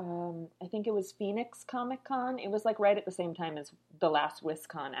 I think it was Phoenix Comic Con. It was like right at the same time as the last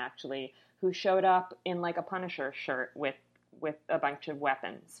WisCon, actually, who showed up in like a Punisher shirt with a bunch of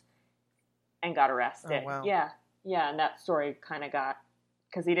weapons and got arrested. Oh, wow. Yeah, and that story kind of got,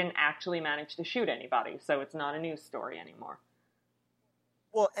 because he didn't actually manage to shoot anybody, so it's not a news story anymore.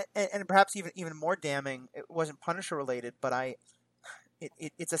 Well, and perhaps even more damning, it wasn't Punisher related, but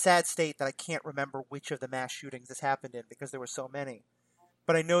it's a sad state that I can't remember which of the mass shootings this happened in because there were so many.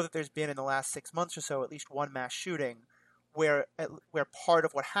 But I know that there's been in the last 6 months or so at least one mass shooting where part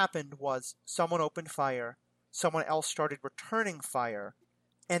of what happened was someone opened fire, someone else started returning fire,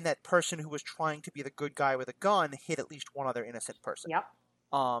 and that person who was trying to be the good guy with a gun hit at least one other innocent person. Yep.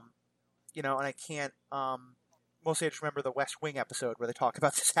 And I can't. Mostly, I just remember the West Wing episode where they talk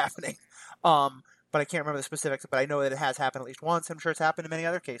about this happening. But I can't remember the specifics. But I know that it has happened at least once. I'm sure it's happened in many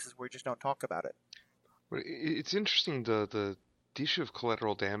other cases where we just don't talk about it. It's interesting. The issue of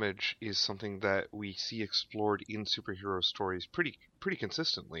collateral damage is something that we see explored in superhero stories pretty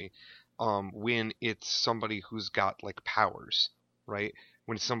consistently. When it's somebody who's got like powers, right?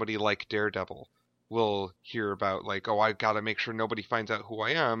 When it's somebody like Daredevil, we'll hear about like, oh, I gotta make sure nobody finds out who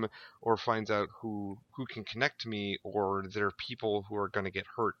I am, or finds out who can connect to me, or there are people who are gonna get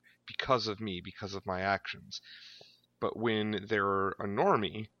hurt because of me, because of my actions. But when they're a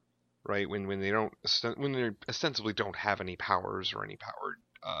normie, right? When they ostensibly don't have any powers or any powered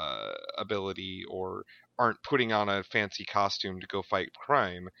ability, or aren't putting on a fancy costume to go fight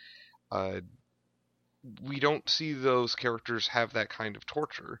crime, we don't see those characters have that kind of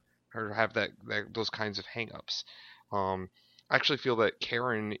torture or have those kinds of hang-ups. I actually feel that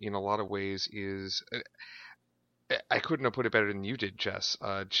Karen, in a lot of ways, is... I couldn't have put it better than you did, Jess.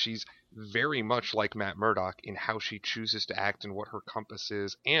 She's very much like Matt Murdock in how she chooses to act and what her compass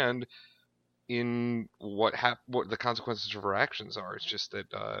is, and in what the consequences of her actions are. It's just that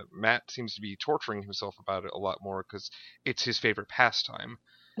Matt seems to be torturing himself about it a lot more because it's his favorite pastime.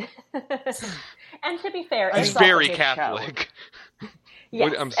 And to be fair, he's very Catholic.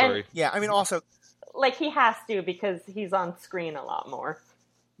 Yes, I'm sorry. Yeah, I mean, also, like, he has to because he's on screen a lot more.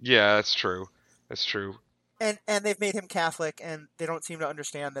 Yeah, that's true. And they've made him Catholic, and they don't seem to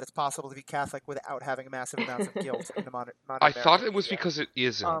understand that it's possible to be Catholic without having massive amounts of guilt in the modern I thought it was media. because it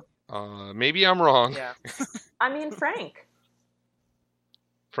isn't. Maybe I'm wrong. Yeah. I mean, Frank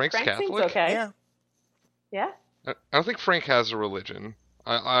Frank's Catholic? seems okay. Yeah. Yeah? I don't think Frank has a religion.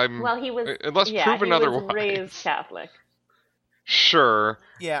 Well, he was... Unless yeah, proven he otherwise. was raised Catholic. Sure.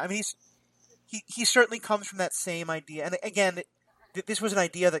 Yeah, I mean, he certainly comes from that same idea. And again, this was an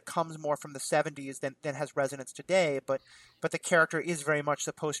idea that comes more from the 70s than has resonance today, but the character is very much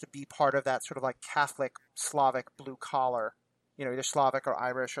supposed to be part of that sort of like Catholic, Slavic, blue collar, either Slavic or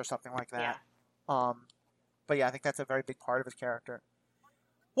Irish or something like that. Yeah. But yeah, I think that's a very big part of his character.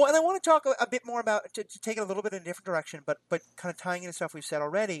 Well, and I want to talk a bit more about, to take it a little bit in a different direction, but kind of tying into stuff we've said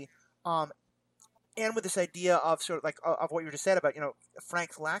already, and with this idea of sort of like, of what you just said about,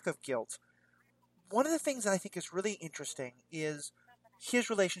 Frank's lack of guilt. One of the things that I think is really interesting is his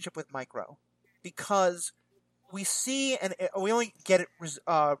relationship with Micro, because we see, and we only get it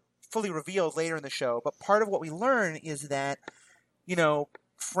fully revealed later in the show, but part of what we learn is that,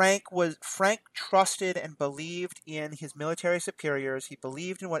 Frank trusted and believed in his military superiors. He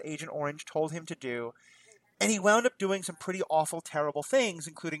believed in what Agent Orange told him to do, and he wound up doing some pretty awful, terrible things,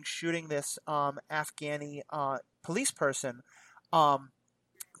 including shooting this Afghani police person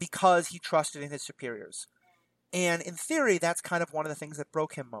because he trusted in his superiors. And in theory, that's kind of one of the things that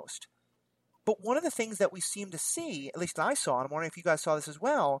broke him most. But one of the things that we seem to see, at least I saw, and I'm wondering if you guys saw this as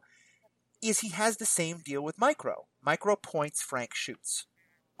well, is he has the same deal with Micro. Micro points, Frank shoots.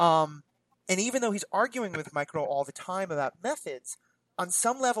 And even though he's arguing with Micro all the time about methods, on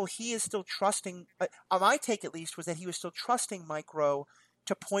some level he is still trusting, my take at least was that he was still trusting Micro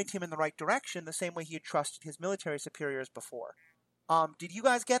to point him in the right direction the same way he had trusted his military superiors before. Did you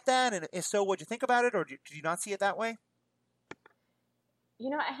guys get that? And if so, what'd you think about it? Or did you not see it that way?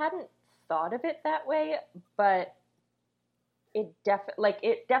 I hadn't thought of it that way, but it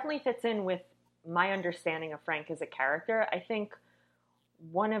definitely fits in with my understanding of Frank as a character. I think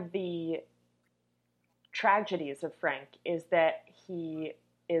one of the tragedies of Frank is that he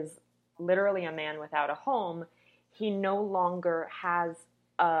is literally a man without a home. He no longer has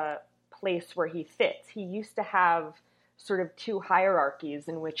a place where he fits. He used to have sort of two hierarchies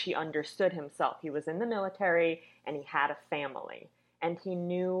in which he understood himself. He was in the military and he had a family, and he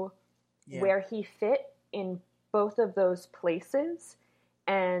knew where he fit in both of those places.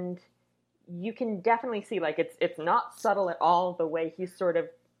 And you can definitely see, like, it's not subtle at all, the way he sort of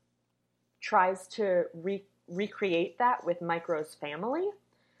tries to recreate that with Micro's family,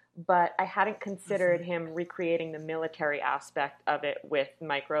 but I hadn't considered him recreating the military aspect of it with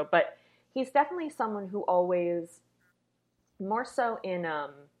Micro. But he's definitely someone who always, more so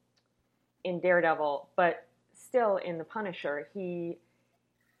in Daredevil, but still in The Punisher, he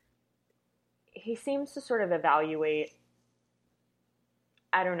seems to sort of evaluate,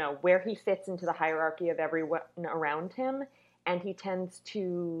 I don't know, where he fits into the hierarchy of everyone around him, and he tends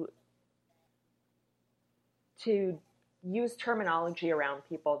to use terminology around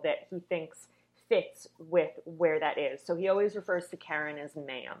people that he thinks fits with where that is. So he always refers to Karen as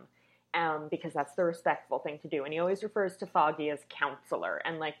ma'am, because that's the respectful thing to do. And he always refers to Foggy as counselor.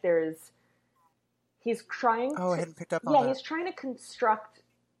 And like he's trying I hadn't picked up on that. he's trying to construct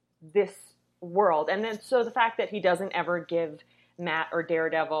this world. And then so the fact that he doesn't ever give Matt or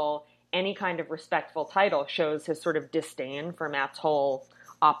Daredevil any kind of respectful title shows his sort of disdain for Matt's whole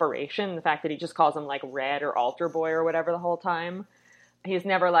operation. The fact that he just calls him like Red or Altar Boy or whatever the whole time. He's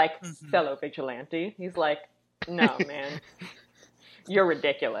never like fellow vigilante. He's like, no, man, you're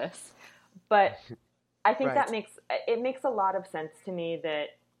ridiculous. But I think that makes a lot of sense to me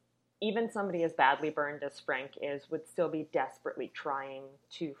that even somebody as badly burned as Frank is would still be desperately trying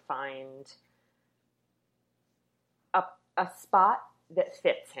to find a spot that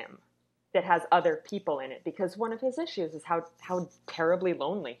fits him, that has other people in it, because one of his issues is how terribly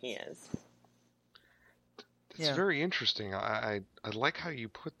lonely he is. It's very interesting. I like how you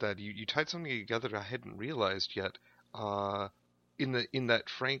put that. You tied something together that I hadn't realized yet. In that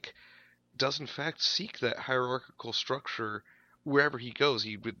Frank does in fact seek that hierarchical structure wherever he goes.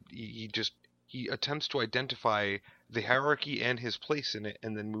 He attempts to identify the hierarchy and his place in it,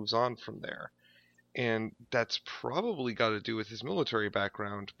 and then moves on from there. And that's probably got to do with his military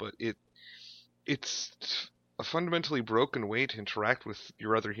background, but it's a fundamentally broken way to interact with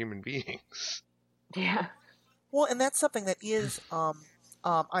your other human beings. Yeah. Well, and that's something that is,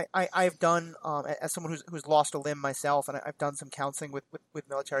 I've done, as someone who's lost a limb myself, and I've done some counseling with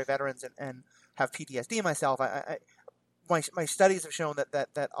military veterans and have PTSD myself. My studies have shown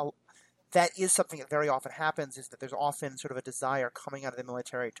that is something that very often happens, is that there's often sort of a desire coming out of the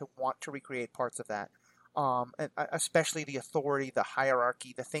military to want to recreate parts of that. And especially the authority, the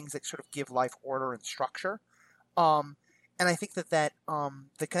hierarchy, the things that sort of give life order and structure. And I think that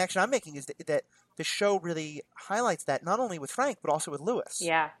the connection I'm making is that the show really highlights that, not only with Frank, but also with Lewis.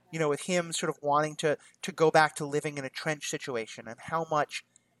 Yeah. You know, with him sort of wanting to go back to living in a trench situation, and how much,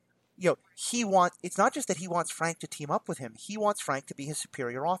 it's not just that he wants Frank to team up with him. He wants Frank to be his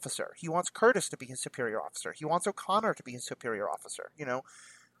superior officer. He wants Curtis to be his superior officer. He wants O'Connor to be his superior officer.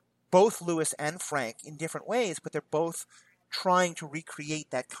 Both Lewis and Frank in different ways, but they're both trying to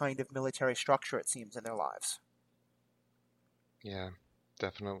recreate that kind of military structure, it seems, in their lives. Yeah,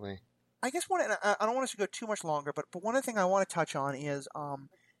 definitely. I guess I don't want us to go too much longer, but one other thing I want to touch on is, and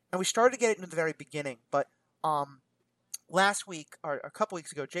we started to get it in the very beginning, but last week, or a couple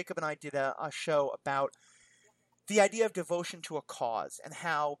weeks ago, Jacob and I did a show about the idea of devotion to a cause, and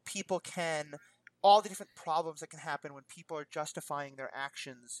how people all the different problems that can happen when people are justifying their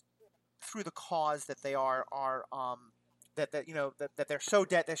actions through the cause that they are that they're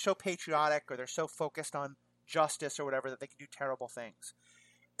so patriotic, or they're so focused on justice or whatever, that they can do terrible things.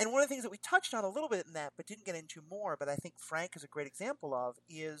 And one of the things that we touched on a little bit in that, but didn't get into more, but I think Frank is a great example of,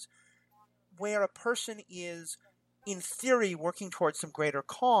 is where a person is, in theory, working towards some greater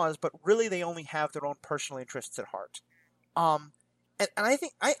cause, but really they only have their own personal interests at heart. And I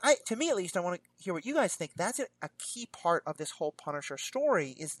think, to me at least, I want to hear what you guys think. That's a key part of this whole Punisher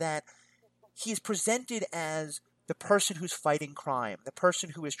story, is that he's presented as the person who's fighting crime, the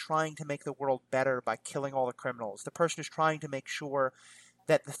person who is trying to make the world better by killing all the criminals, the person who's trying to make sure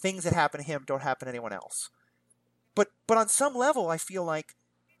that the things that happen to him don't happen to anyone else. But on some level, I feel like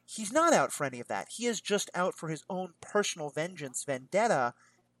he's not out for any of that. He is just out for his own personal vengeance, vendetta.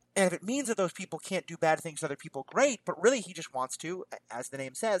 And if it means that those people can't do bad things to other people, great. But really, he just wants to, as the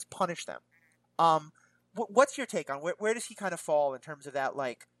name says, punish them. What's your take on where does he kind of fall in terms of that?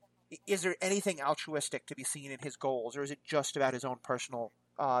 Like, is there anything altruistic to be seen in his goals, or is it just about his own personal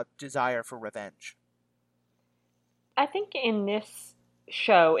desire for revenge? I think in this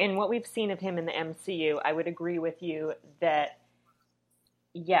show, in what we've seen of him in the MCU, I would agree with you that,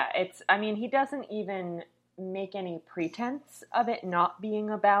 yeah, he doesn't even make any pretense of it not being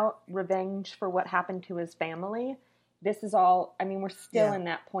about revenge for what happened to his family. This is all, we're still in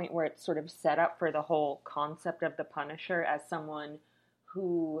that point where it's sort of set up for the whole concept of the Punisher as someone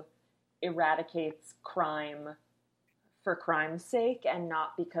who eradicates crime for crime's sake and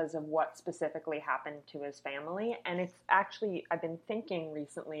not because of what specifically happened to his family. And it's actually, I've been thinking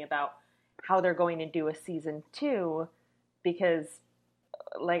recently about how they're going to do a season 2, because,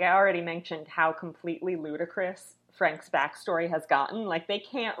 like I already mentioned, how completely ludicrous Frank's backstory has gotten. Like, they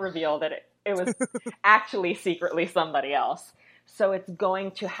can't reveal that it was actually secretly somebody else. So it's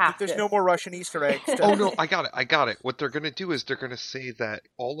going to have There's to... no more Russian Easter eggs. Oh, no, I got it. What they're going to do is they're going to say that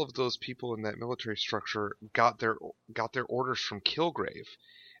all of those people in that military structure got their orders from Kilgrave.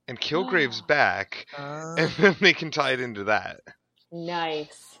 And Kilgrave's back, and then they can tie it into that.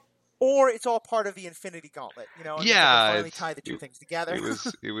 Nice. Or it's all part of the Infinity Gauntlet, you know? And Yeah, they finally tie the two things together.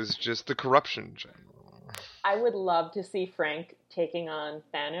 It was just the corruption gem. I would love to see Frank taking on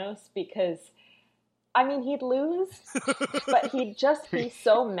Thanos, because, I mean, he'd lose, but he'd just be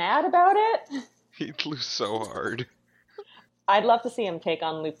so mad about it. He'd lose so hard. I'd love to see him take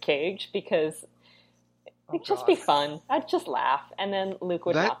on Luke Cage, because it'd just be fun. I'd just laugh, and then Luke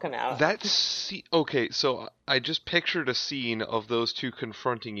would knock him out. Okay, so I just pictured a scene of those two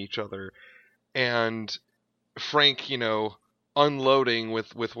confronting each other, and Frank, unloading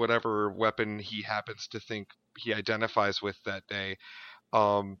with whatever weapon he happens to think he identifies with that day.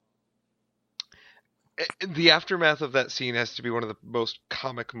 The aftermath of that scene has to be one of the most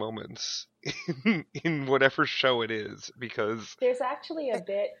comic moments in whatever show it is, because there's actually a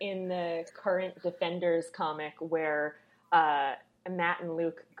bit in the current Defenders comic where Matt and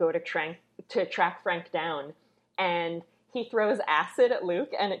Luke go to track Frank down, and he throws acid at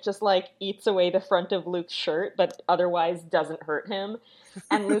Luke, and it just like eats away the front of Luke's shirt, but otherwise doesn't hurt him.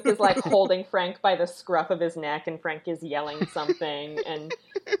 And Luke is like holding Frank by the scruff of his neck, and Frank is yelling something, and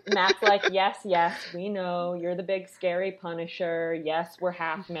Matt's like, yes, we know, you're the big scary Punisher, yes, we're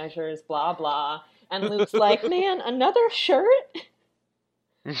half measures, blah, blah. And Luke's like, man, another shirt?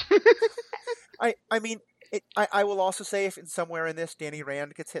 I mean, I will also say, if in somewhere in this Danny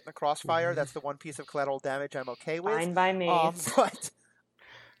Rand gets hit in the crossfire, that's the one piece of collateral damage I'm okay with. Fine by me. But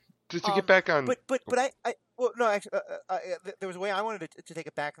just to get back on, actually, there was a way I wanted to take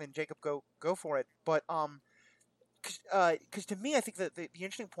it back, and then Jacob go for it. But because to me, I think that the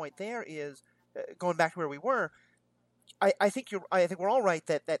interesting point there is going back to where we were. I think we're all right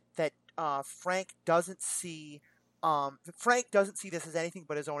that Frank doesn't see this as anything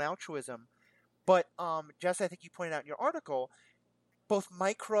but his own altruism. But Jess, I think you pointed out in your article, both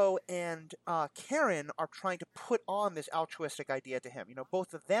Micro and Karen are trying to put on this altruistic idea to him.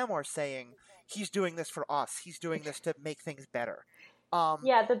 Both of them are saying he's doing this for us. He's doing this to make things better.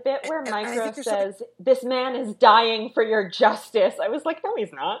 The bit where Micro says, this man is dying for your justice. I was like, no,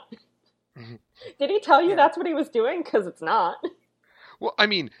 he's not. Did he tell you that's what he was doing? Because it's not. Well, I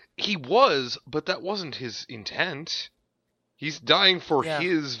mean, he was, but that wasn't his intent. He's dying for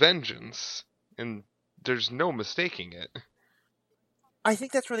his vengeance, and there's no mistaking it. I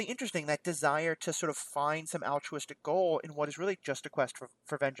think that's really interesting, that desire to sort of find some altruistic goal in what is really just a quest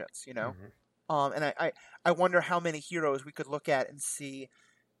for vengeance, Mm-hmm. And I wonder how many heroes we could look at and see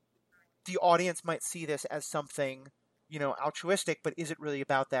the audience might see this as something, altruistic, but is it really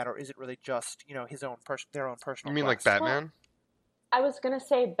about that, or is it really just, their own personal You mean quest? like Batman? Well, I was going to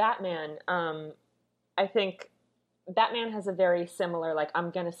say Batman. I think Batman has a very similar, like, I'm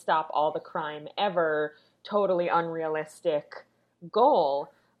going to stop all the crime ever, totally unrealistic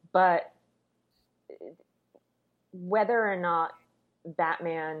goal, but whether or not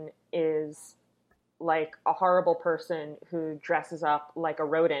Batman is like a horrible person who dresses up like a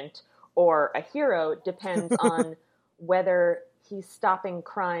rodent or a hero depends on whether he's stopping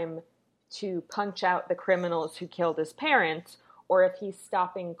crime to punch out the criminals who killed his parents, or if he's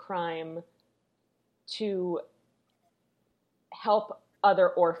stopping crime to help other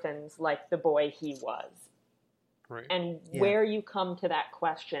orphans like the boy he was. Right. And where you come to that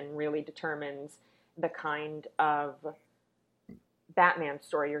question really determines the kind of Batman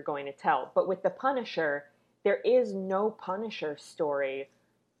story you're going to tell. But with the Punisher, there is no Punisher story,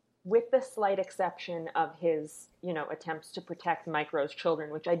 with the slight exception of his, attempts to protect Micro's children,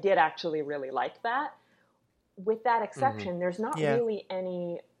 which I did actually really like that. With that exception, there's not really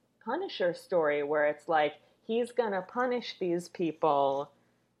any Punisher story where it's like, he's going to punish these people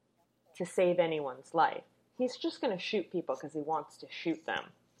to save anyone's life. He's just going to shoot people because he wants to shoot them.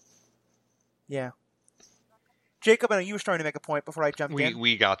 Yeah. Jacob, I know you were starting to make a point before I jumped in.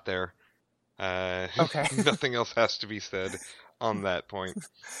 We got there. Okay. Nothing else has to be said on that point.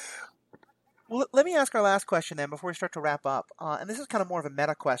 Well, let me ask our last question then before we start to wrap up. And this is kind of more of a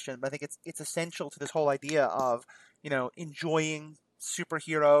meta question, but I think it's essential to this whole idea of, enjoying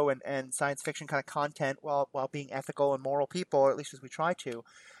superhero and science fiction kind of content while being ethical and moral people, or at least as we try to.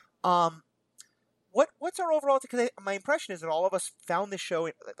 What's our overall? Because my impression is that all of us found this show,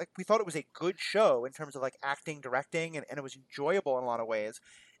 we thought it was a good show in terms of like acting, directing, and it was enjoyable in a lot of ways.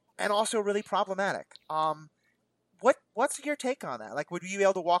 and also really problematic. What's your take on that? Like, would you be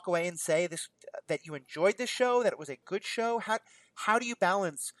able to walk away and say that you enjoyed this show, that it was a good show? How do you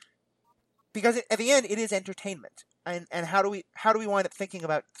balance? Because at the end, it is entertainment, and how do we wind up thinking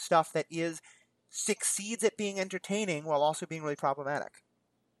about stuff that succeeds at being entertaining while also being really problematic?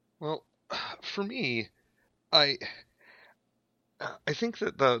 Well, for me, I think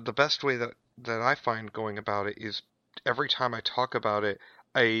that the best way that I find going about it is every time I talk about it,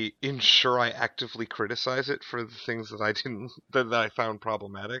 I ensure I actively criticize it for the things that I found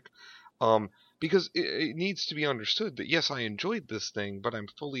problematic. Because it needs to be understood that yes, I enjoyed this thing, but I'm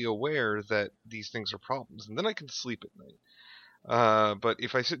fully aware that these things are problems, and then I can sleep at night. But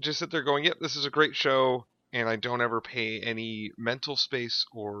if I just sit there going, "Yep, this is a great show," and I don't ever pay any mental space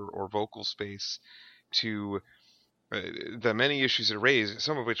or vocal space to the many issues it raised,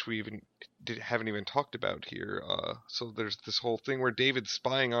 some of which we haven't even talked about here. So there's this whole thing where David's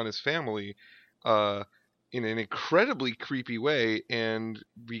spying on his family in an incredibly creepy way, and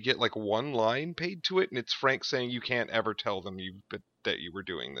we get like one line paid to it, and it's Frank saying, "You can't ever tell them that you were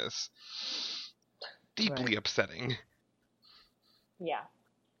doing this." Deeply Right. upsetting. Yeah.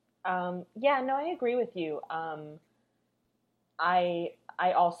 Yeah, no, I agree with you. I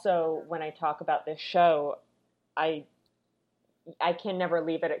also, when I talk about this show, I can never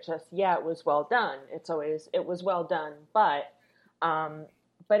leave it at just, yeah, it was well done. It's always, it was well done, but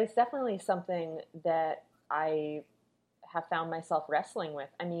it's definitely something that I have found myself wrestling with.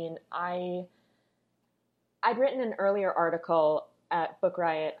 I mean, I'd written an earlier article at Book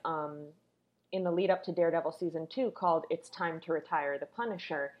Riot in the lead up to Daredevil season 2 called "It's Time to Retire the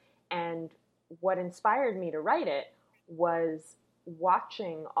Punisher," and what inspired me to write it was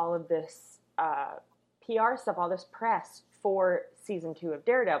watching all of this PR stuff, all this press for season 2 of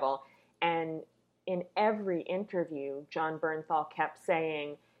Daredevil, and in every interview, Jon Bernthal kept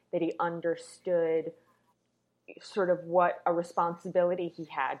saying that he understood sort of what a responsibility he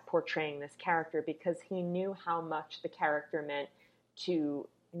had portraying this character, because he knew how much the character meant to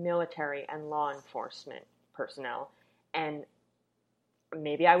military and law enforcement personnel. And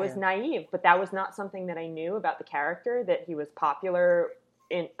maybe I was naive, but that was not something that I knew about the character, that he was popular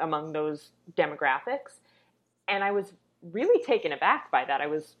among those demographics. And I was really taken aback by that. I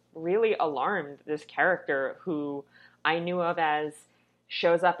was really alarmed. This character who I knew of as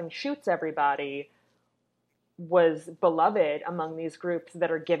shows up and shoots everybody was beloved among these groups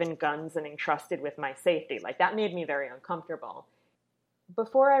that are given guns and entrusted with my safety. Like, that made me very uncomfortable.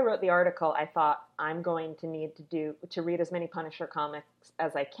 Before I wrote the article, I thought I'm going to need to read as many Punisher comics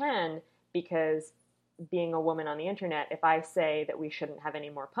as I can, because being a woman on the internet, if I say that we shouldn't have any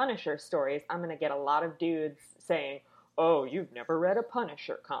more Punisher stories, I'm going to get a lot of dudes saying, "Oh, you've never read a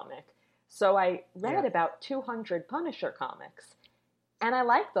Punisher comic." So I read about 200 Punisher comics, and I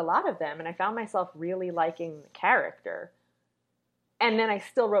liked a lot of them, and I found myself really liking the character. And then I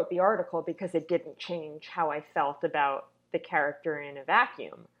still wrote the article because it didn't change how I felt about the character in a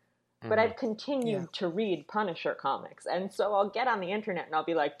vacuum. But I've continued to read Punisher comics, and so I'll get on the internet and I'll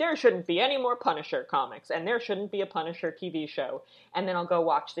be like, there shouldn't be any more Punisher comics, and there shouldn't be a Punisher TV show. And then I'll go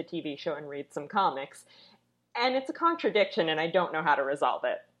watch the TV show and read some comics. And it's a contradiction, and I don't know how to resolve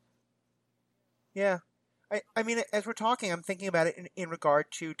it. Yeah. I mean, as we're talking, I'm thinking about it in regard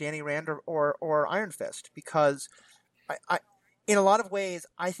to Danny Rand or Iron Fist, because I in a lot of ways,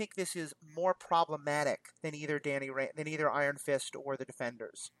 I think this is more problematic than either Iron Fist or the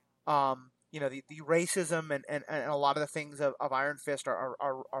Defenders. The racism and a lot of the things of Iron Fist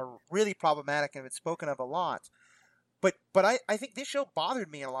are really problematic and have been spoken of a lot. But I think this show bothered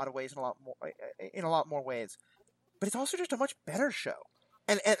me in a lot of ways, in a lot more ways. But it's also just a much better show,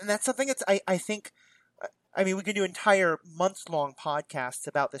 and that's something that's I think. I mean, we could do entire months-long podcasts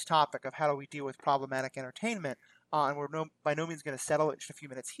about this topic of how do we deal with problematic entertainment, and we're by no means going to settle it in just a few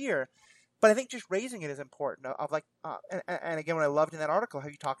minutes here. But I think just raising it is important. And again, what I loved in that article, how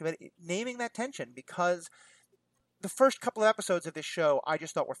you talked about it, naming that tension, because the first couple of episodes of this show I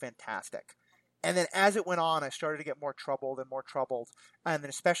just thought were fantastic. And then as it went on, I started to get more troubled, and then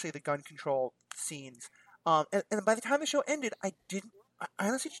especially the gun control scenes. And by the time the show ended, I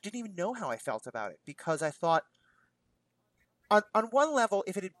honestly just didn't even know how I felt about it, because I thought, on one level,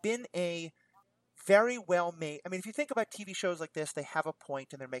 if it had been a very well made, I mean, if you think about TV shows like this, they have a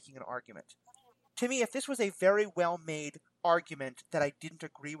point and they're making an argument. To me, if this was a very well made argument that I didn't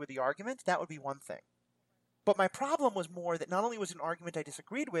agree with the argument, that would be one thing. But my problem was more that not only was it an argument I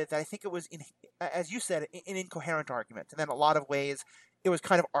disagreed with, that I think it was, as you said, an incoherent argument. And then in a lot of ways, it was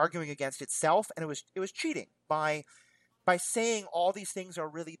kind of arguing against itself, and it was cheating by saying all these things are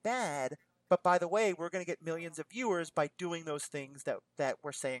really bad, but by the way, we're going to get millions of viewers by doing those things that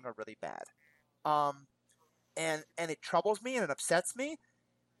we're saying are really bad. And it troubles me and it upsets me.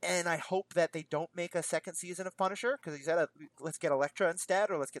 And I hope that they don't make a second season of Punisher, because he said, let's get Elektra instead,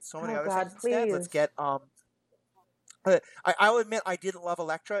 or let's get so many other things instead. Let's get I'll admit I didn't love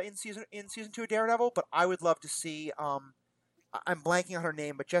Elektra in season 2 of Daredevil, but I would love to see I'm blanking on her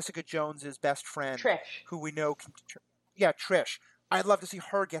name, but Jessica Jones's best friend, Trish, who we know can, Trish. I'd love to see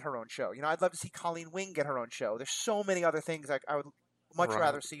her get her own show. I'd love to see Colleen Wing get her own show. There's so many other things I would much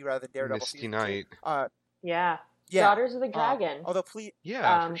rather see rather than Daredevil. Misty Knight. Yeah. Yeah. Daughters of the Dragon. Although please,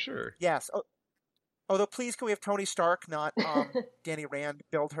 for sure. Yes. Although please, can we have Tony Stark, not Danny Rand,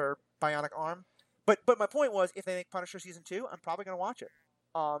 build her bionic arm? But my point was, if they make Punisher season 2, I'm probably going to watch it,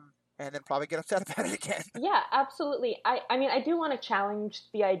 and then probably get upset about it again. Yeah, absolutely. I mean, I do want to challenge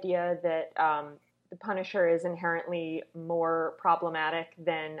the idea that the Punisher is inherently more problematic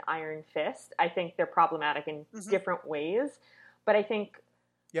than Iron Fist. I think they're problematic in different ways, but I think,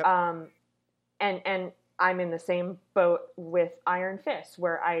 and I'm in the same boat with Iron Fist,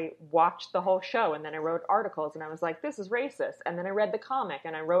 where I watched the whole show and then I wrote articles and I was like, this is racist. And then I read the comic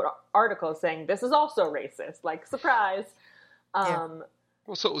and I wrote articles saying, this is also racist. Like, surprise.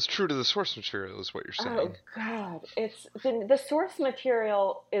 Well, so it was true to the source material is what you're saying. Oh, God. It's the source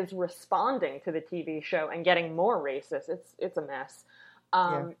material is responding to the TV show and getting more racist. It's a mess.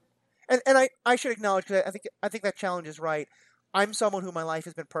 And I should acknowledge, because I think that challenge is right. I'm someone who my life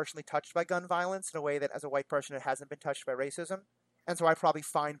has been personally touched by gun violence in a way that as a white person it hasn't been touched by racism. And so I probably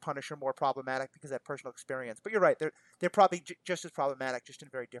find Punisher more problematic because of that personal experience. But you're right, they're probably just as problematic, just in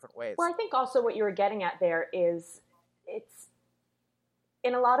very different ways. Well, I think also what you were getting at there is it's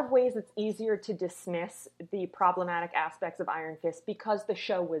in a lot of ways it's easier to dismiss the problematic aspects of Iron Fist because the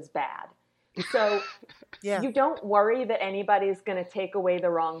show was bad. So you don't worry that anybody's going to take away the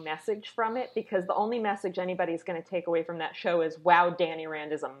wrong message from it, because the only message anybody's going to take away from that show is, wow, Danny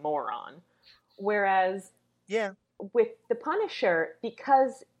Rand is a moron. Whereas with The Punisher,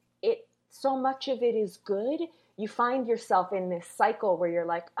 because so much of it is good, you find yourself in this cycle where you're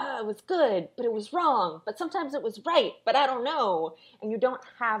like, oh, it was good, but it was wrong. But sometimes it was right, but I don't know. And you don't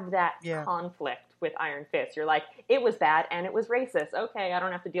have that conflict with Iron Fist. You're like, it was bad and it was racist. Okay, I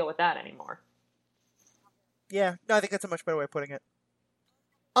don't have to deal with that anymore. Yeah, no, I think that's a much better way of putting it.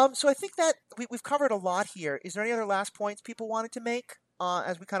 So I think that we've covered a lot here. Is there any other last points people wanted to make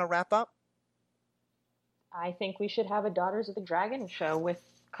as we kind of wrap up? I think we should have a Daughters of the Dragon show with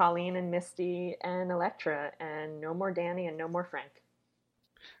Colleen and Misty and Elektra, and no more Danny and no more Frank.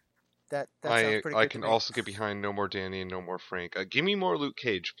 That sounds pretty good. I can also get behind no more Danny and no more Frank. Give me more Luke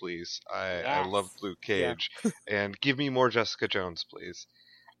Cage, please. I love Luke Cage. And give me more Jessica Jones, please.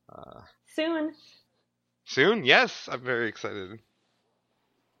 Soon? Yes, I'm very excited.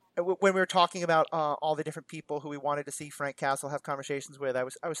 When we were talking about all the different people who we wanted to see Frank Castle have conversations with, I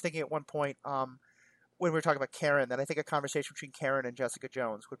was thinking at one point when we were talking about Karen, that I think a conversation between Karen and Jessica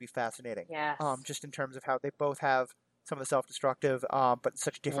Jones would be fascinating. Yes. Just in terms of how they both have some of the self-destructive, but in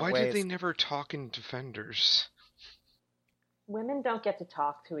such different ways. Why did they never talk in Defenders? Women don't get to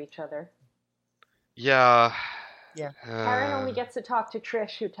talk to each other. Yeah. Karen only gets to talk to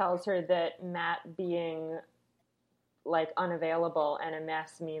Trish, who tells her that Matt being like unavailable and a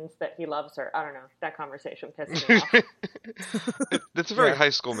mess means that he loves her. I don't know. That conversation pisses me off. That's a very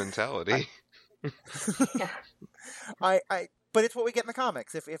high school mentality. But it's what we get in the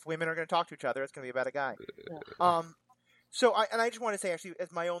comics. If women are going to talk to each other, it's going to be about a guy. So I just want to say, actually,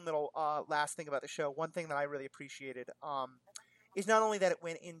 as my own little last thing about the show, one thing that I really appreciated is not only that it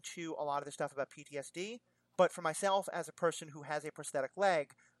went into a lot of the stuff about PTSD, but for myself as a person who has a prosthetic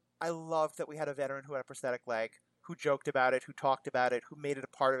leg, I loved that we had a veteran who had a prosthetic leg, who joked about it, who talked about it, who made it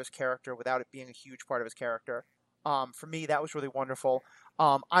a part of his character without it being a huge part of his character. For me, that was really wonderful.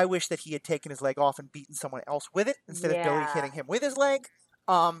 I wish that he had taken his leg off and beaten someone else with it instead of Billy hitting him with his leg.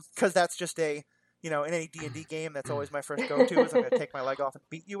 Because that's just in any D&D game, that's always my first go-to, is I'm going to take my leg off and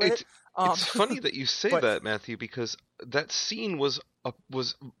beat you with it. It's funny that you say that, Matthew, because that scene was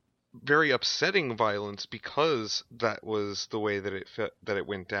very upsetting violence because that was the way that it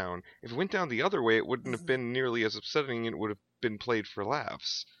went down. If it went down the other way, it wouldn't have been nearly as upsetting, and it would have been played for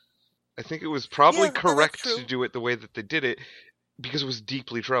laughs. I think it was probably correct to do it the way that they did it, because it was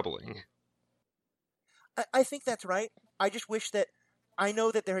deeply troubling. I think that's right. I just wish that... I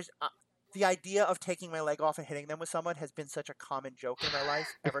know that there's... the idea of taking my leg off and hitting them with someone has been such a common joke in my life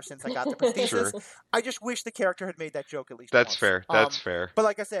ever since I got the prosthesis. Sure. I just wish the character had made that joke at least That's once. fair. That's fair. But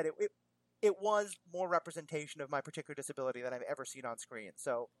like I said, it was more representation of my particular disability than I've ever seen on screen.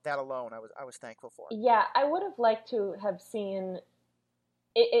 So that alone, I was thankful for. Yeah, I would have liked to have seen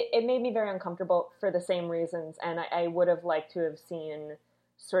it made me very uncomfortable for the same reasons, and I would have liked to have seen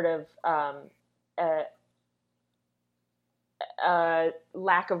sort of a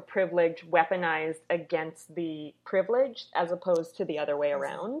lack of privilege weaponized against the privileged as opposed to the other way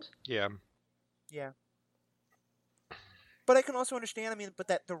around. Yeah. But I can also understand, but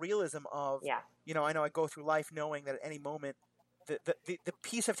that the realism of, Yeah. I know I go through life knowing that at any moment the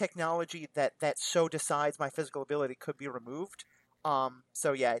piece of technology that so decides my physical ability could be removed.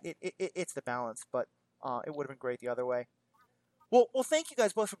 So yeah, it's the balance, but it would have been great the other way. Well, thank you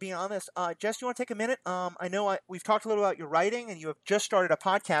guys both for being on this. Jess, you want to take a minute? I know we've talked a little about your writing, and you have just started a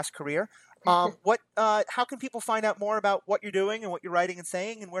podcast career. How can people find out more about what you're doing and what you're writing and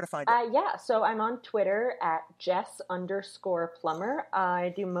saying, and where to find it? Yeah, so I'm on Twitter at Jess_Plummer.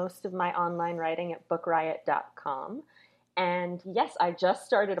 I do most of my online writing at bookriot.com. And yes, I just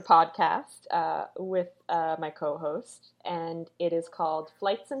started a podcast with my co-host, and it is called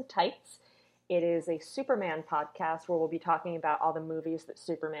Flights and Tights. It is a Superman podcast where we'll be talking about all the movies that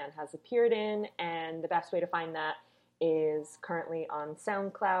Superman has appeared in, and the best way to find that is currently on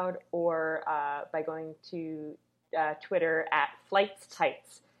SoundCloud or by going to Twitter at Flights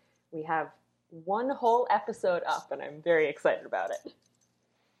Tights. We have one whole episode up, and I'm very excited about it.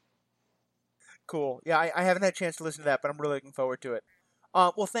 Cool. Yeah, I haven't had a chance to listen to that, but I'm really looking forward to it.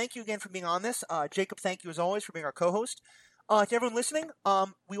 Well, thank you again for being on this. Jacob, thank you as always for being our co-host. To everyone listening,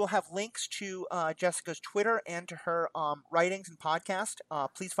 we will have links to Jessica's Twitter and to her writings and podcast.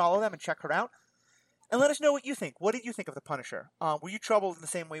 Please follow them and check her out. And let us know what you think. What did you think of The Punisher? Were you troubled in the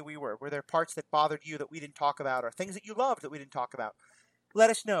same way we were? Were there parts that bothered you that we didn't talk about, or things that you loved that we didn't talk about? Let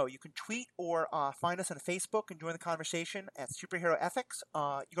us know. You can tweet or find us on Facebook and join the conversation at Superhero Ethics.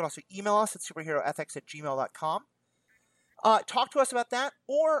 You can also email us at superheroethics@gmail.com. Talk to us about that,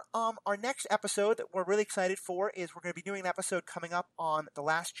 or our next episode that we're really excited for is we're going to be doing an episode coming up on The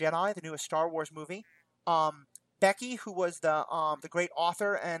Last Jedi, the newest Star Wars movie. Becky, who was the great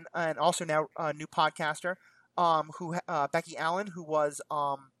author and also now a new podcaster, Becky Allen, who was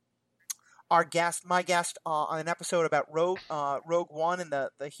my guest on an episode about Rogue One and the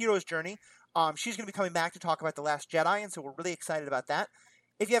hero's journey. She's going to be coming back to talk about The Last Jedi, and so we're really excited about that.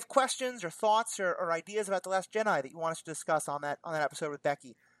 If you have questions or thoughts or ideas about The Last Jedi that you want us to discuss on that episode with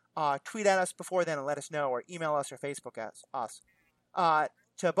Becky, tweet at us before then and let us know, or email us or Facebook us.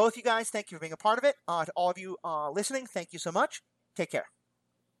 To both you guys, thank you for being a part of it. To all of you listening, thank you so much. Take care.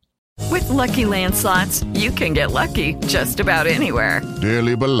 With Lucky Land Slots, you can get lucky just about anywhere.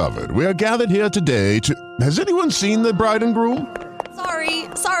 Dearly beloved, we are gathered here today to... Has anyone seen the bride and groom?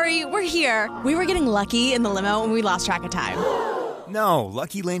 Sorry, we're here. We were getting lucky in the limo and we lost track of time. No,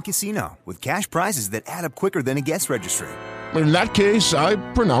 Lucky Land Casino, with cash prizes that add up quicker than a guest registry. In that case, I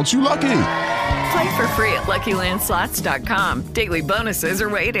pronounce you lucky. Play for free at LuckyLandSlots.com. Daily bonuses are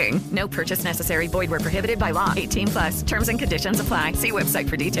waiting. No purchase necessary. Void where prohibited by law. 18+. Terms and conditions apply. See website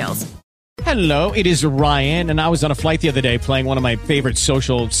for details. Hello, it is Ryan, and I was on a flight the other day playing one of my favorite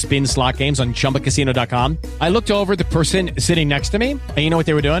social spin slot games on ChumbaCasino.com. I looked over at the person sitting next to me, and you know what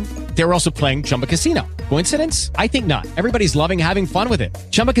they were doing? They were also playing Chumba Casino. Coincidence? I think not. Everybody's loving having fun with it.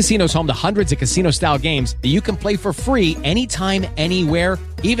 Chumba Casino is home to hundreds of casino-style games that you can play for free anytime, anywhere,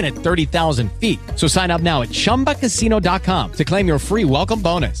 even at 30,000 feet. So sign up now at ChumbaCasino.com to claim your free welcome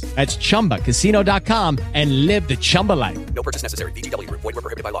bonus. That's ChumbaCasino.com and live the Chumba life. No purchase necessary. VGW. Void where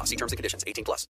prohibited by law. See terms and conditions. 18+.